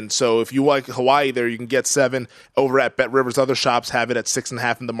 7. So if you like Hawaii there, you can get 7 over at Bet Rivers. Other shops have it at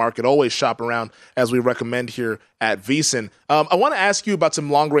 6.5 in the market. Always shop around as we recommend here at VSiN. I want to ask you about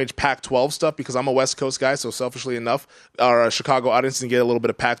some long-range Pac-12 stuff because I'm a West Coast guy, so selfishly enough, our Chicago audience can get a little bit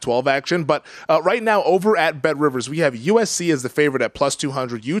of Pac-12 action. But right now, over at Bet Rivers, we have USC as the favorite at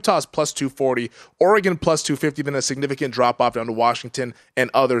 +200, Utah's +240, Oregon +250, then a significant drop-off down to Washington and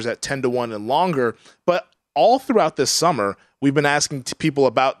others at 10-1 and longer. But all throughout this summer, we've been asking people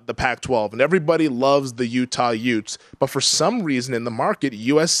about the Pac-12, and everybody loves the Utah Utes. But for some reason in the market,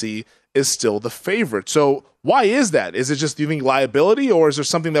 USC is still the favorite. So why is that? Is it just, do you think, liability, or is there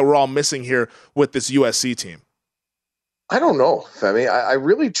something that we're all missing here with this USC team? I don't know, Femi. I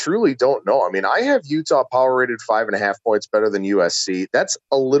really, truly don't know. I mean, I have Utah power rated 5.5 points better than USC. That's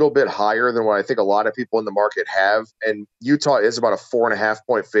a little bit higher than what I think a lot of people in the market have. And Utah is about a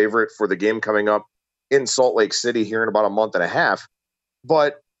 4.5-point favorite for the game coming up in Salt Lake City here in about a month and a half.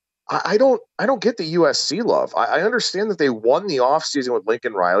 But I don't get the USC love. I understand that they won the offseason with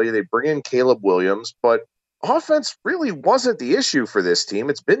Lincoln Riley. They bring in Caleb Williams, but offense really wasn't the issue for this team.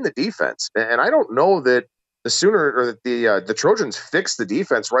 It's been the defense. And I don't know that the Trojans fixed the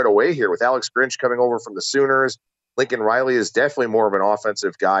defense right away here with Alex Grinch coming over from the Sooners. Lincoln Riley is definitely more of an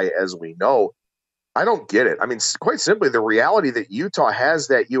offensive guy, as we know. I don't get it. I mean, quite simply, the reality that Utah has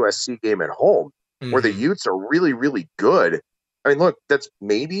that USC game at home, where the Utes are really, really good. I mean, look, that's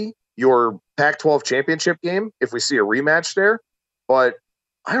maybe your Pac-12 championship game if we see a rematch there. But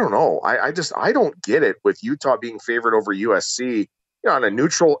I don't know. I don't get it with Utah being favored over USC, on a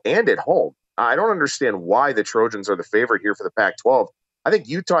neutral and at home. I don't understand why the Trojans are the favorite here for the Pac-12. I think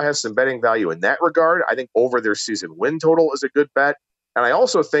Utah has some betting value in that regard. I think over their season win total is a good bet. And I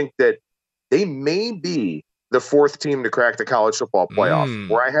also think that they may be the fourth team to crack the college football playoff,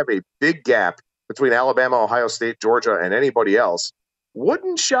 where I have a big gap between Alabama, Ohio State, Georgia, and anybody else.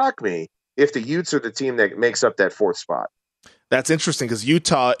 Wouldn't shock me if the Utes are the team that makes up that fourth spot. That's interesting because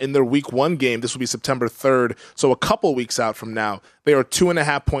Utah, in their week 1 game, this will be September 3rd, so a couple weeks out from now, they are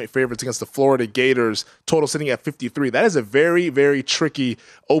 2.5-point favorites against the Florida Gators, total sitting at 53. That is a very, very tricky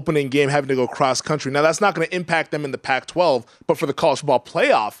opening game, having to go cross-country. Now, that's not going to impact them in the Pac-12, but for the college football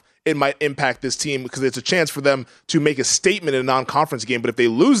playoff, it might impact this team because it's a chance for them to make a statement in a non-conference game. But if they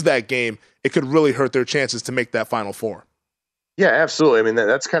lose that game, it could really hurt their chances to make that Final Four. Yeah, absolutely. I mean,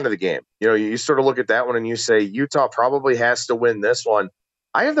 that's kind of the game. You sort of look at that one and you say Utah probably has to win this one.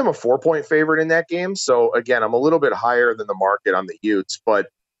 I have them a 4-point favorite in that game. So, again, I'm a little bit higher than the market on the Utes. But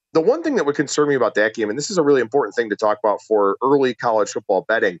the one thing that would concern me about that game, and this is a really important thing to talk about for early college football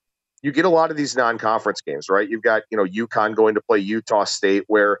betting, you get a lot of these non-conference games, right? You've got, UConn going to play Utah State,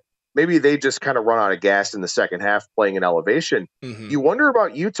 where maybe they just kind of run out of gas in the second half playing an elevation. Mm-hmm. You wonder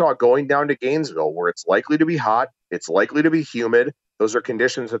about Utah going down to Gainesville, where it's likely to be hot. It's likely to be humid. Those are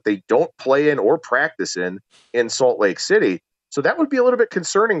conditions that they don't play in or practice in Salt Lake City. So that would be a little bit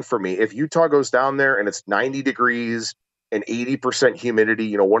concerning for me if Utah goes down there and it's 90 degrees and 80%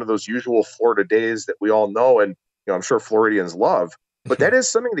 humidity, one of those usual Florida days that we all know and I'm sure Floridians love. But that is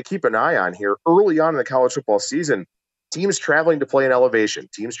something to keep an eye on here early on in the college football season. Teams traveling to play in elevation,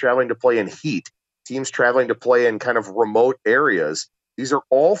 teams traveling to play in heat, teams traveling to play in kind of remote areas. These are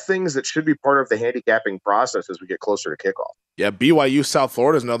all things that should be part of the handicapping process as we get closer to kickoff. Yeah, BYU South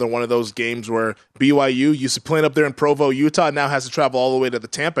Florida is another one of those games where BYU used to play up there in Provo, Utah, now has to travel all the way to the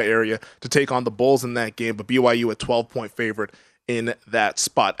Tampa area to take on the Bulls in that game. But BYU a 12-point favorite in that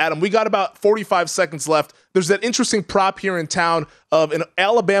spot. Adam, we got about 45 seconds left. There's that interesting prop here in town of an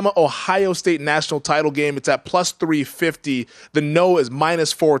Alabama-Ohio State national title game. It's at plus 350. The no is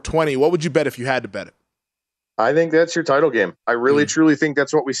minus 420. What would you bet if you had to bet it? I think that's your title game. I really, truly think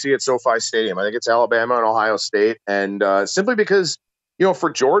that's what we see at SoFi Stadium. I think it's Alabama and Ohio State. And simply because, for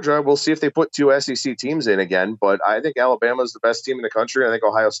Georgia, we'll see if they put 2 SEC teams in again. But I think Alabama is the best team in the country. And I think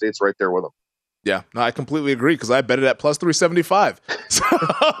Ohio State's right there with them. Yeah, no, I completely agree because I bet it at plus 375. So,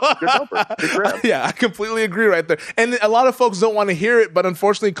 good number. Good grab. Yeah, I completely agree right there. And a lot of folks don't want to hear it, but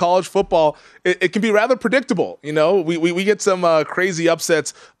unfortunately, college football, it can be rather predictable. We get some crazy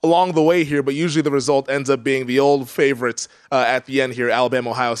upsets along the way here, but usually the result ends up being the old favorites at the end here, Alabama,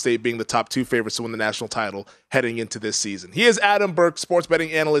 Ohio State being the top 2 favorites to win the national title heading into this season. He is Adam Burke, sports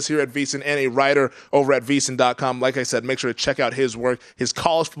betting analyst here at VSiN and a writer over at VSiN.com. Like I said, make sure to check out his work. His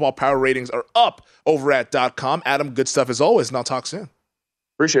college football power ratings are up over at .com. Adam, good stuff as always, and I'll talk soon.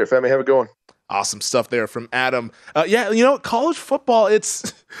 Appreciate it, family. Have a good one. Awesome stuff there from Adam. College football,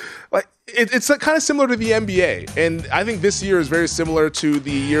 it's like it's kind of similar to the NBA. And I think this year is very similar to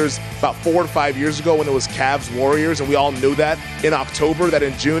the years about 4 or 5 years ago when it was Cavs Warriors. And we all knew that in October, that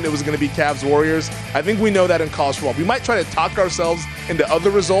in June it was going to be Cavs Warriors. I think we know that in college football. We might try to talk ourselves into other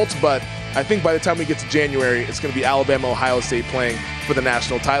results, but I think by the time we get to January, it's going to be Alabama, Ohio State playing for the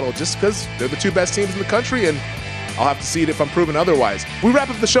national title just because they're the 2 best teams in the country. And I'll have to see it if I'm proven otherwise. We wrap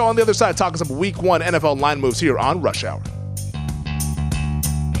up the show on the other side, talking some Week 1 NFL line moves here on Rush Hour.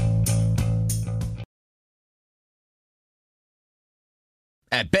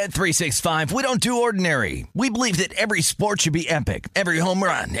 At Bet365, we don't do ordinary. We believe that every sport should be epic. Every home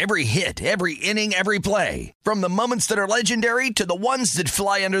run, every hit, every inning, every play. From the moments that are legendary to the ones that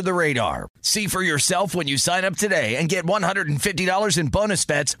fly under the radar. See for yourself when you sign up today and get $150 in bonus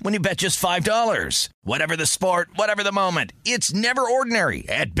bets when you bet just $5. Whatever the sport, whatever the moment, it's never ordinary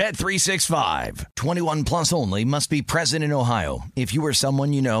at Bet365. 21 plus only. Must be present in Ohio. If you or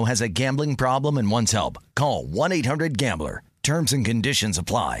someone you know has a gambling problem and wants help, call 1-800-GAMBLER. Terms and conditions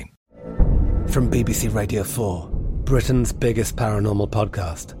apply. From BBC Radio 4, Britain's biggest paranormal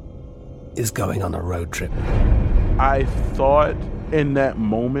podcast is going on a road trip. I thought in that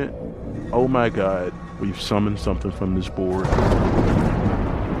moment, oh my God, we've summoned something from this board.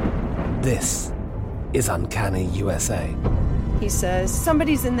 This is Uncanny USA. He says,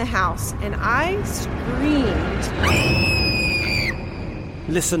 somebody's in the house, and I screamed.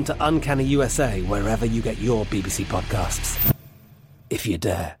 Listen to Uncanny USA wherever you get your BBC podcasts, if you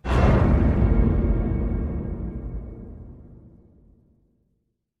dare.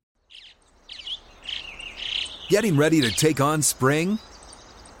 Getting ready to take on spring?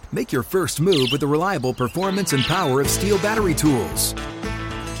 Make your first move with the reliable performance and power of Steel battery tools.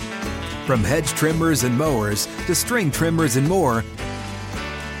 From hedge trimmers and mowers to string trimmers and more,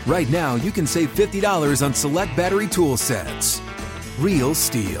 right now you can save $50 on select battery tool sets. Real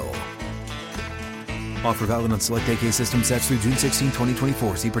Steel. Offer valid on select AK system sets through June 16,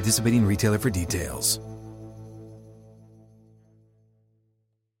 2024. See participating retailer for details.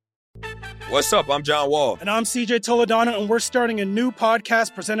 What's up? I'm John Wall. And I'm CJ Toledano, and we're starting a new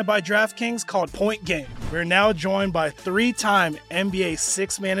podcast presented by DraftKings called Point Game. We're now joined by 3-time NBA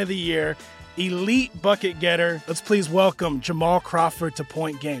Sixth Man of the Year, elite bucket getter. Let's please welcome Jamal Crawford to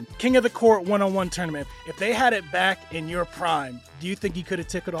Point Game. King of the Court one-on-one tournament. If they had it back in your prime, do you think you could have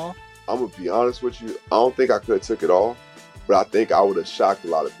took it all? I'm going to be honest with you. I don't think I could have took it all, but I think I would have shocked a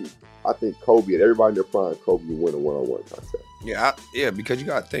lot of people. I think Kobe and everybody in their prime, Kobe would win a one-on-one contest. Yeah, because you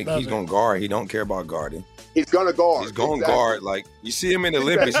got to think he's going to guard. He don't care about guarding. He's going to guard. He's going to guard. Like, you see him in the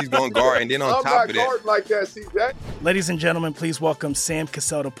Olympics, he's going to guard. And then on top of that. I'm not guarding like that, CJ. Ladies and gentlemen, please welcome Sam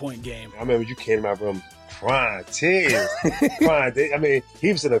Cassell to Point Game. I remember you came out from prime 10. Prime. I mean,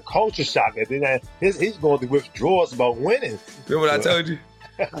 he was in a culture shock. And then he's going through withdrawals about winning. Remember what I told you?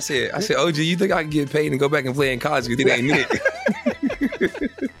 I said, OG, you think I can get paid and go back and play in college because it ain't it?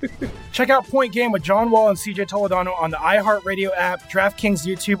 Check out Point Game with John Wall and CJ Toledano on the iHeartRadio app, DraftKings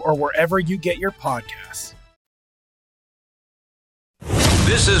YouTube, or wherever you get your podcasts.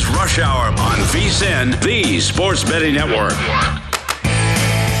 This is Rush Hour on VSiN, the Sports Betting Network.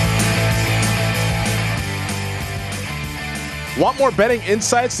 Want more betting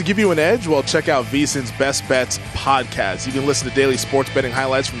insights to give you an edge? Well, check out VSiN's Best Bets podcast. You can listen to daily sports betting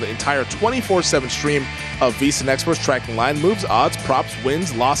highlights from the entire 24/7 stream of VSiN experts tracking line moves, odds, props,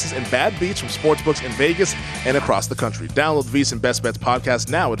 wins, losses, and bad beats from sportsbooks in Vegas and across the country. Download the VSiN Best Bets podcast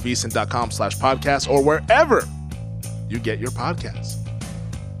now at vsin.com/podcast or wherever you get your podcasts.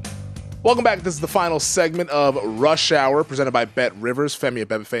 Welcome back. This is the final segment of Rush Hour presented by Bet Rivers. Femi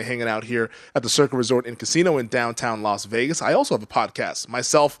Abebefe hanging out here at the Circa Resort and Casino in downtown Las Vegas. I also have a podcast.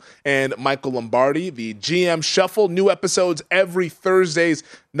 Myself and Michael Lombardi, the GM Shuffle. New episodes every Thursdays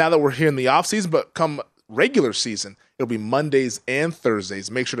now that we're here in the offseason, but come regular season, it'll be Mondays and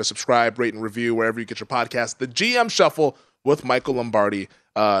Thursdays. Make sure to subscribe, rate, and review wherever you get your podcast. The GM Shuffle with Michael Lombardi.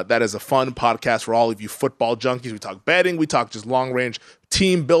 That is a fun podcast for all of you football junkies. We talk betting. We talk just long-range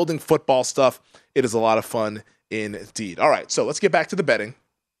team building football stuff. It is a lot of fun indeed. All right, so let's get back to the betting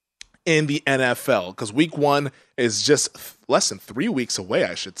in the NFL because week 1 is just less than 3 weeks away,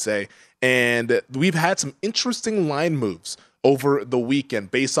 I should say. And we've had some interesting line moves over the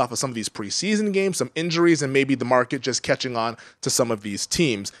weekend based off of some of these preseason games, some injuries, and maybe the market just catching on to some of these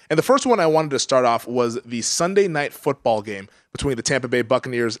teams. And the first one I wanted to start off was the Sunday night football game between the Tampa Bay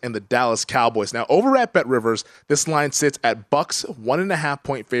Buccaneers and the Dallas Cowboys. Now, over at Bet Rivers, this line sits at Bucks 1.5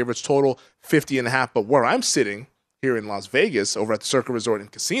 point favorites, total 50.5. But where I'm sitting here in Las Vegas over at the Circa Resort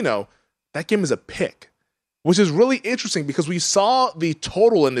and Casino, that game is a pick, which is really interesting because we saw the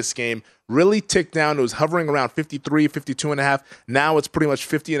total in this game really tick down. It was hovering around 53, 52.5. Now it's pretty much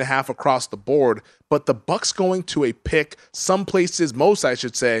 50.5 across the board. But the Bucks going to a pick. Some places, most I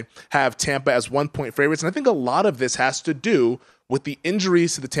should say, have Tampa as 1 point favorites. And I think a lot of this has to do with the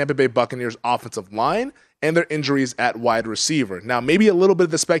injuries to the Tampa Bay Buccaneers offensive line and their injuries at wide receiver. Now, maybe a little bit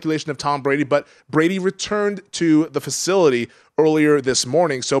of the speculation of Tom Brady, but Brady returned to the facility earlier this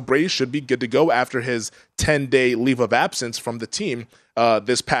morning, so Brady should be good to go after his 10-day leave of absence from the team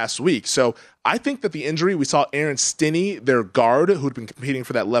this past week. So I think that the injury, we saw Aaron Stinney, their guard, who'd been competing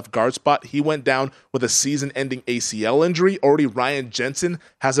for that left guard spot, he went down with a season-ending ACL injury. Already Ryan Jensen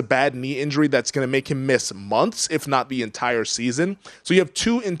has a bad knee injury that's going to make him miss months, if not the entire season. So you have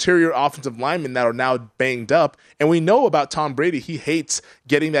 2 interior offensive linemen that are now banged up, and we know about Tom Brady, he hates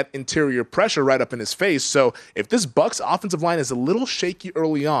getting that interior pressure right up in his face. So if this Bucs offensive line is a little shaky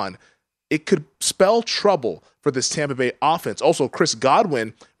early on, it could spell trouble for this Tampa Bay offense. Also, Chris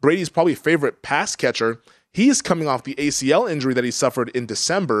Godwin, Brady's probably favorite pass catcher, he's coming off the ACL injury that he suffered in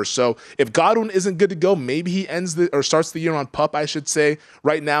December. So if Godwin isn't good to go, maybe he starts the year on PUP, I should say.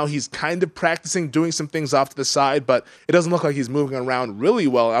 Right now, he's kind of practicing, doing some things off to the side, but it doesn't look like he's moving around really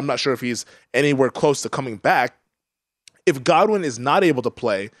well. I'm not sure if he's anywhere close to coming back. If Godwin is not able to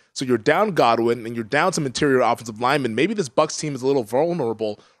play, so you're down Godwin and you're down some interior offensive linemen, maybe this Bucs team is a little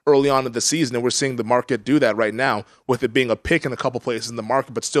vulnerable early on in the season, and we're seeing the market do that right now with it being a pick in a couple places in the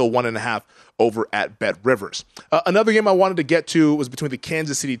market, but still 1.5 over at Bet Rivers. Another game I wanted to get to was between the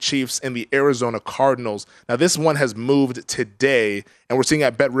Kansas City Chiefs and the Arizona Cardinals. Now, this one has moved today, and we're seeing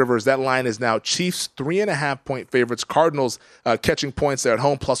at Bet Rivers that line is now Chiefs 3.5 point favorites. Cardinals catching points there at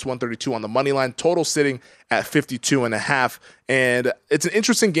home, plus 132 on the money line. Total sitting at 52.5. And it's an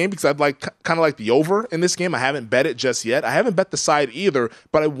interesting game because I'd kind of like the over in this game. I haven't bet it just yet. I haven't bet the side either,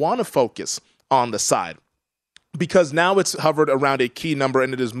 but I want to focus on the side. because now it's hovered around a key number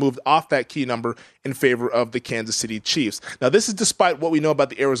and it has moved off that key number in favor of the Kansas City Chiefs. Now, this is despite what we know about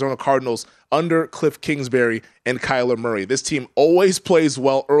the Arizona Cardinals under Cliff Kingsbury and Kyler Murray. This team always plays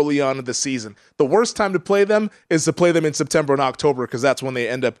well early on in the season. The worst time to play them is to play them in September and October because that's when they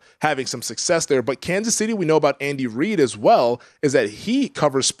end up having some success there. But Kansas City, we know about Andy Reid as well, is that he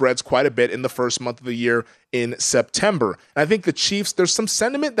covers spreads quite a bit in the first month of the year in September. And I think the Chiefs, there's some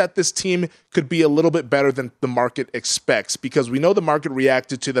sentiment that this team could be a little bit better than the market expects because we know the market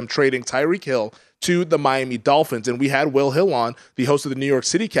reacted to them trading Tyreek Hill to the Miami Dolphins. And we had Will Hill on, the host of the New York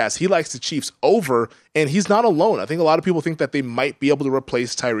City Cast. He likes the Chiefs over, and he's not alone. I think a lot of people think that they might be able to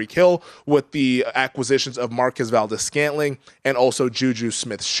replace Tyreek Hill with the acquisitions of Marquez Valdes-Scantling and also Juju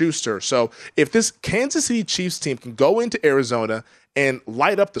Smith-Schuster. So if this Kansas City Chiefs team can go into Arizona and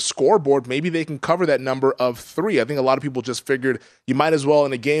light up the scoreboard, maybe they can cover that number of 3. I think a lot of people just figured you might as well,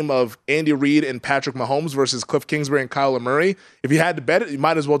 in a game of Andy Reid and Patrick Mahomes versus Cliff Kingsbury and Kyler Murray, if you had to bet it, you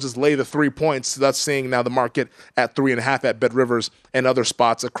might as well just lay the 3 points. So that's seeing now the market at 3.5 at BetRivers and other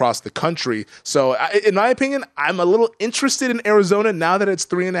spots across the country. So in my opinion, I'm a little interested in Arizona now that it's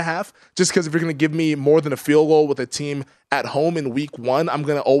 3.5, just because if you're going to give me more than a field goal with a team at home in week 1, I'm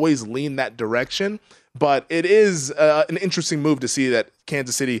going to always lean that direction. But it is an interesting move to see that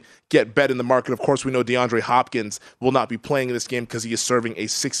Kansas City get bet in the market. Of course, we know DeAndre Hopkins will not be playing in this game because he is serving a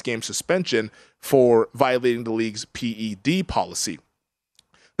 6-game suspension for violating the league's PED policy.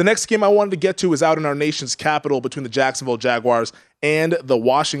 The next game I wanted to get to is out in our nation's capital between the Jacksonville Jaguars and the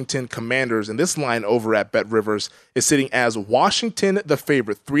Washington Commanders. And this line over at BetRivers is sitting as Washington the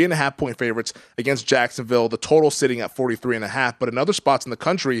favorite, 3.5-point favorites against Jacksonville. The total sitting at 43.5. But in other spots in the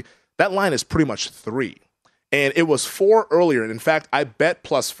country, that line is pretty much 3. And it was 4 earlier. And in fact, I bet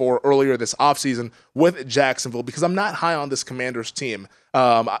 +4 earlier this offseason with Jacksonville because I'm not high on this Commanders team.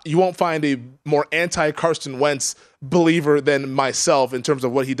 You won't find a more anti-Carson Wentz believer than myself in terms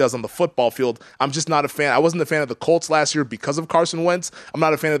of what he does on the football field. I'm just not a fan. I wasn't a fan of the Colts last year because of Carson Wentz. I'm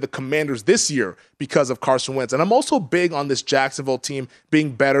not a fan of the Commanders this year because of Carson Wentz. And I'm also big on this Jacksonville team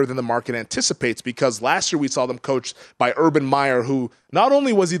being better than the market anticipates because last year we saw them coached by Urban Meyer, who not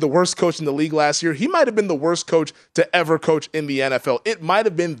only was he the worst coach in the league last year, he might have been the worst coach to ever coach in the NFL. It might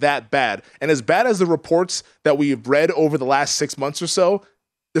have been that bad. And as bad as the reports that we've read over the last 6 months or so,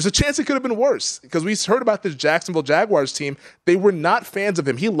 there's a chance it could have been worse because we heard about this Jacksonville Jaguars team. They were not fans of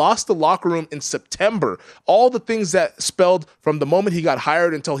him. He lost the locker room in September. All the things that spelled from the moment he got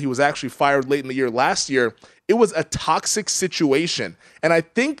hired until he was actually fired late in the year last year, it was a toxic situation. And I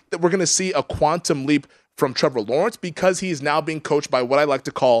think that we're going to see a quantum leap from Trevor Lawrence because he is now being coached by what I like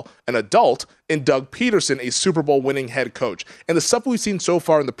to call an adult in Doug Peterson, a Super Bowl winning head coach. And the stuff we've seen so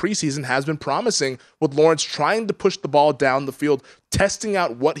far in the preseason has been promising with Lawrence trying to push the ball down the field, testing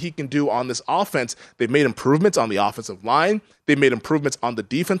out what he can do on this offense. They've made improvements on the offensive line. They've made improvements on the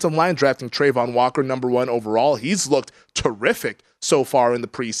defensive line, drafting Trayvon Walker #1 overall. He's looked terrific so far in the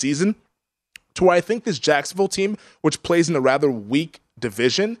preseason, to where I think this Jacksonville team, which plays in a rather weak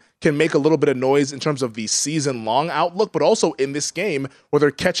division, can make a little bit of noise in terms of the season-long outlook, but also in this game where they're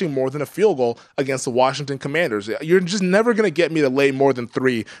catching more than a field goal against the Washington Commanders. You're just never going to get me to lay more than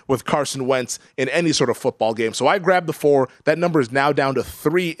 3 with Carson Wentz in any sort of football game. So I grabbed the 4. That number is now down to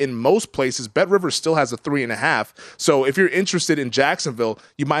 3 in most places. BetRivers still has a 3.5. So if you're interested in Jacksonville,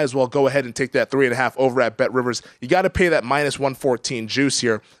 you might as well go ahead and take that 3.5 over at BetRivers. You got to pay that -114 juice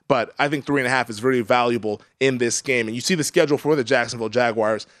here, but I think 3.5 is very valuable in this game. And you see the schedule for the Jacksonville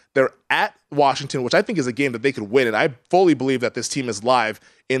Jaguars. They're at Washington, which I think is a game that they could win, and I fully believe that this team is live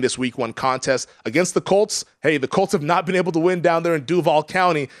in this Week 1 contest. Against the Colts, hey, the Colts have not been able to win down there in Duval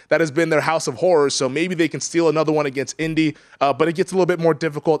County. That has been their house of horrors, so maybe they can steal another one against Indy, but it gets a little bit more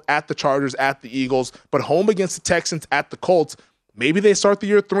difficult at the Chargers, at the Eagles, but home against the Texans, at the Colts. Maybe they start the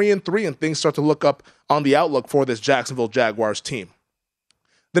year 3-3 and things start to look up on the outlook for this Jacksonville Jaguars team.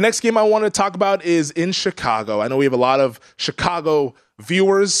 The next game I want to talk about is in Chicago. I know we have a lot of Chicago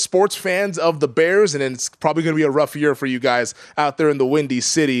viewers, sports fans of the Bears, and it's probably going to be a rough year for you guys out there in the Windy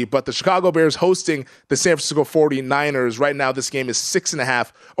City. But the Chicago Bears hosting the San Francisco 49ers. Right now, this game is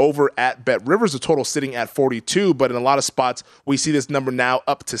 6.5 over at BetRivers. The total sitting at 42, but in a lot of spots, we see this number now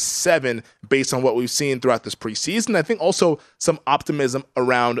up to 7 based on what we've seen throughout this preseason. I think also some optimism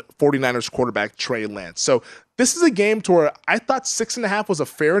around 49ers quarterback Trey Lance. So this is a game to where I thought 6.5 was a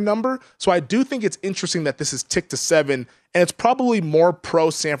fair number. So I do think it's interesting that this is ticked to 7, and it's probably more pro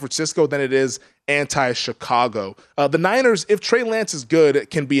San Francisco than it is anti-Chicago. The Niners, if Trey Lance is good,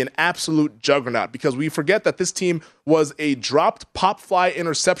 can be an absolute juggernaut because we forget that this team was a dropped pop-fly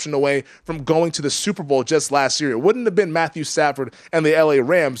interception away from going to the Super Bowl just last year. It wouldn't have been Matthew Stafford and the LA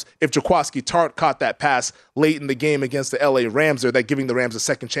Rams if Jaquiski Tartt caught that pass late in the game against the LA Rams there, that giving the Rams a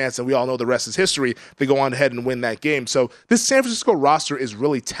second chance, and we all know the rest is history. They go on ahead and win that game. So this San Francisco roster is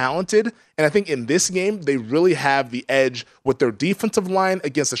really talented, and I think in this game, they really have the edge with their defensive line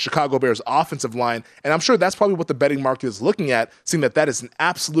against the Chicago Bears offensive line, and I'm sure that's probably what the betting market is looking at, seeing that is an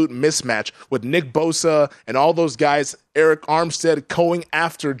absolute mismatch with Nick Bosa and all those guys, Eric Armstead going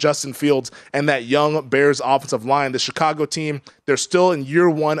after Justin Fields and that young Bears offensive line. The Chicago team, they're still in year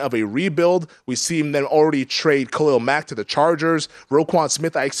one of a rebuild. We see them already trade Khalil Mack to the Chargers. Roquan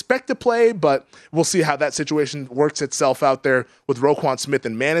Smith, I expect to play, but we'll see how that situation works itself out there with Roquan Smith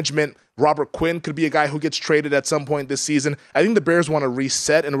and management. Robert Quinn could be a guy who gets traded at some point this season. I think the Bears want to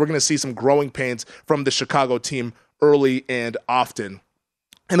reset, and we're going to see some growing pains from the Chicago team early and often.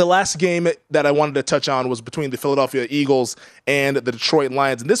 And the last game that I wanted to touch on was between the Philadelphia Eagles and the Detroit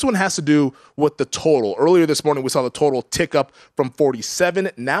Lions. And this one has to do with the total. Earlier this morning, we saw the total tick up from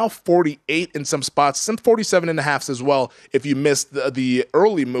 47, now 48 in some spots, some 47.5 as well if you missed the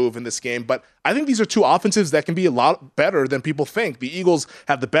early move in this game. But I think these are two offensives that can be a lot better than people think. The Eagles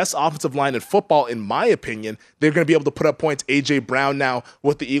have the best offensive line in football, in my opinion. They're going to be able to put up points. A.J. Brown now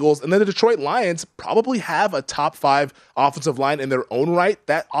with the Eagles. And then the Detroit Lions probably have a top 5 offensive line in their own right.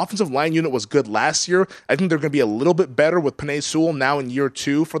 That offensive line unit was good last year. I think they're going to be a little bit better with Penei Sewell now in year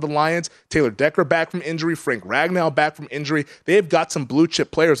 2 for the Lions. Taylor Decker back from injury. Frank Ragnow back from injury. They've got some blue chip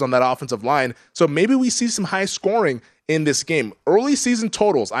players on that offensive line. So maybe we see some high scoring in this game. Early season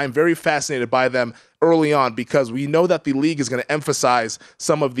totals, I'm very fascinated by them early on because we know that the league is going to emphasize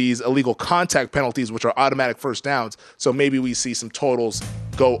some of these illegal contact penalties, which are automatic first downs. So maybe we see some totals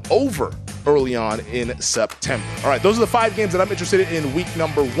go over early on in September. All right, those are the 5 games that I'm interested in week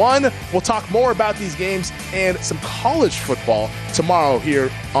number 1. We'll talk more about these games and some college football tomorrow here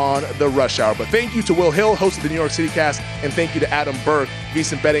on the Rush Hour. But thank you to Will Hill, host of the New York City Cast, and thank you to Adam Burke,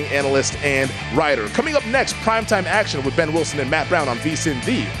 VSiN betting analyst and writer. Coming up next, primetime action with Ben Wilson and Matt Brown on VSiN,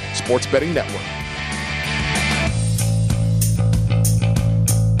 the Sports Betting Network.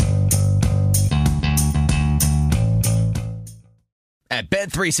 At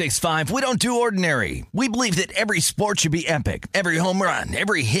Bet365, we don't do ordinary. We believe that every sport should be epic. Every home run,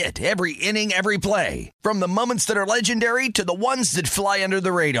 every hit, every inning, every play. From the moments that are legendary to the ones that fly under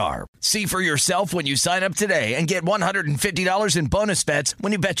the radar. See for yourself when you sign up today and get $150 in bonus bets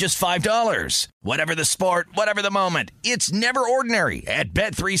when you bet just $5. Whatever the sport, whatever the moment, it's never ordinary at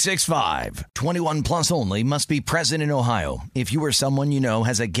Bet365. 21 plus only. Must be present in Ohio. If you or someone you know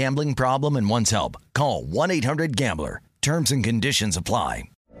has a gambling problem and wants help, call 1-800-GAMBLER. Terms and conditions apply.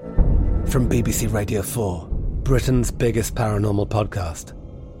 From BBC Radio 4, Britain's biggest paranormal podcast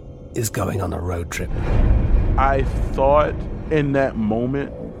is going on a road trip. I thought in that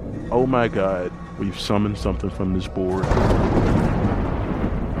moment, oh my God, we've summoned something from this board.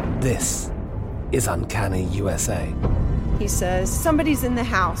 This is Uncanny USA. He says, somebody's in the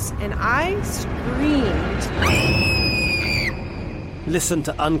house, and I screamed. Listen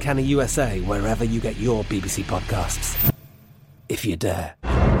to Uncanny USA wherever you get your BBC podcasts, if you dare.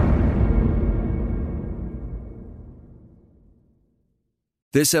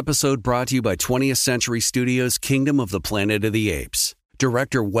 This episode brought to you by 20th Century Studios' Kingdom of the Planet of the Apes.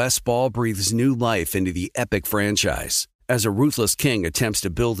 Director Wes Ball breathes new life into the epic franchise. As a ruthless king attempts to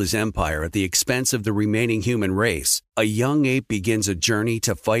build his empire at the expense of the remaining human race, a young ape begins a journey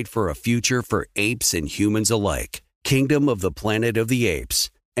to fight for a future for apes and humans alike. Kingdom of the Planet of the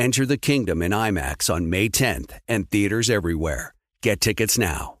Apes. Enter the kingdom in IMAX on May 10th and theaters everywhere. Get tickets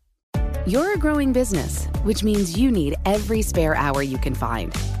now. You're a growing business, which means you need every spare hour you can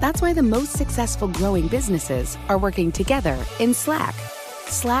find. That's why the most successful growing businesses are working together in Slack.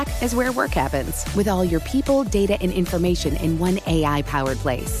 Slack is where work happens, with all your people, data, and information in one AI-powered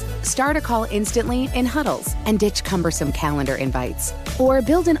place. Start a call instantly in huddles and ditch cumbersome calendar invites. Or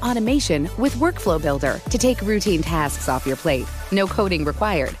build an automation with Workflow Builder to take routine tasks off your plate. No coding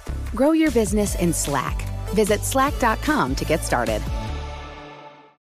required. Grow your business in Slack. Visit slack.com to get started.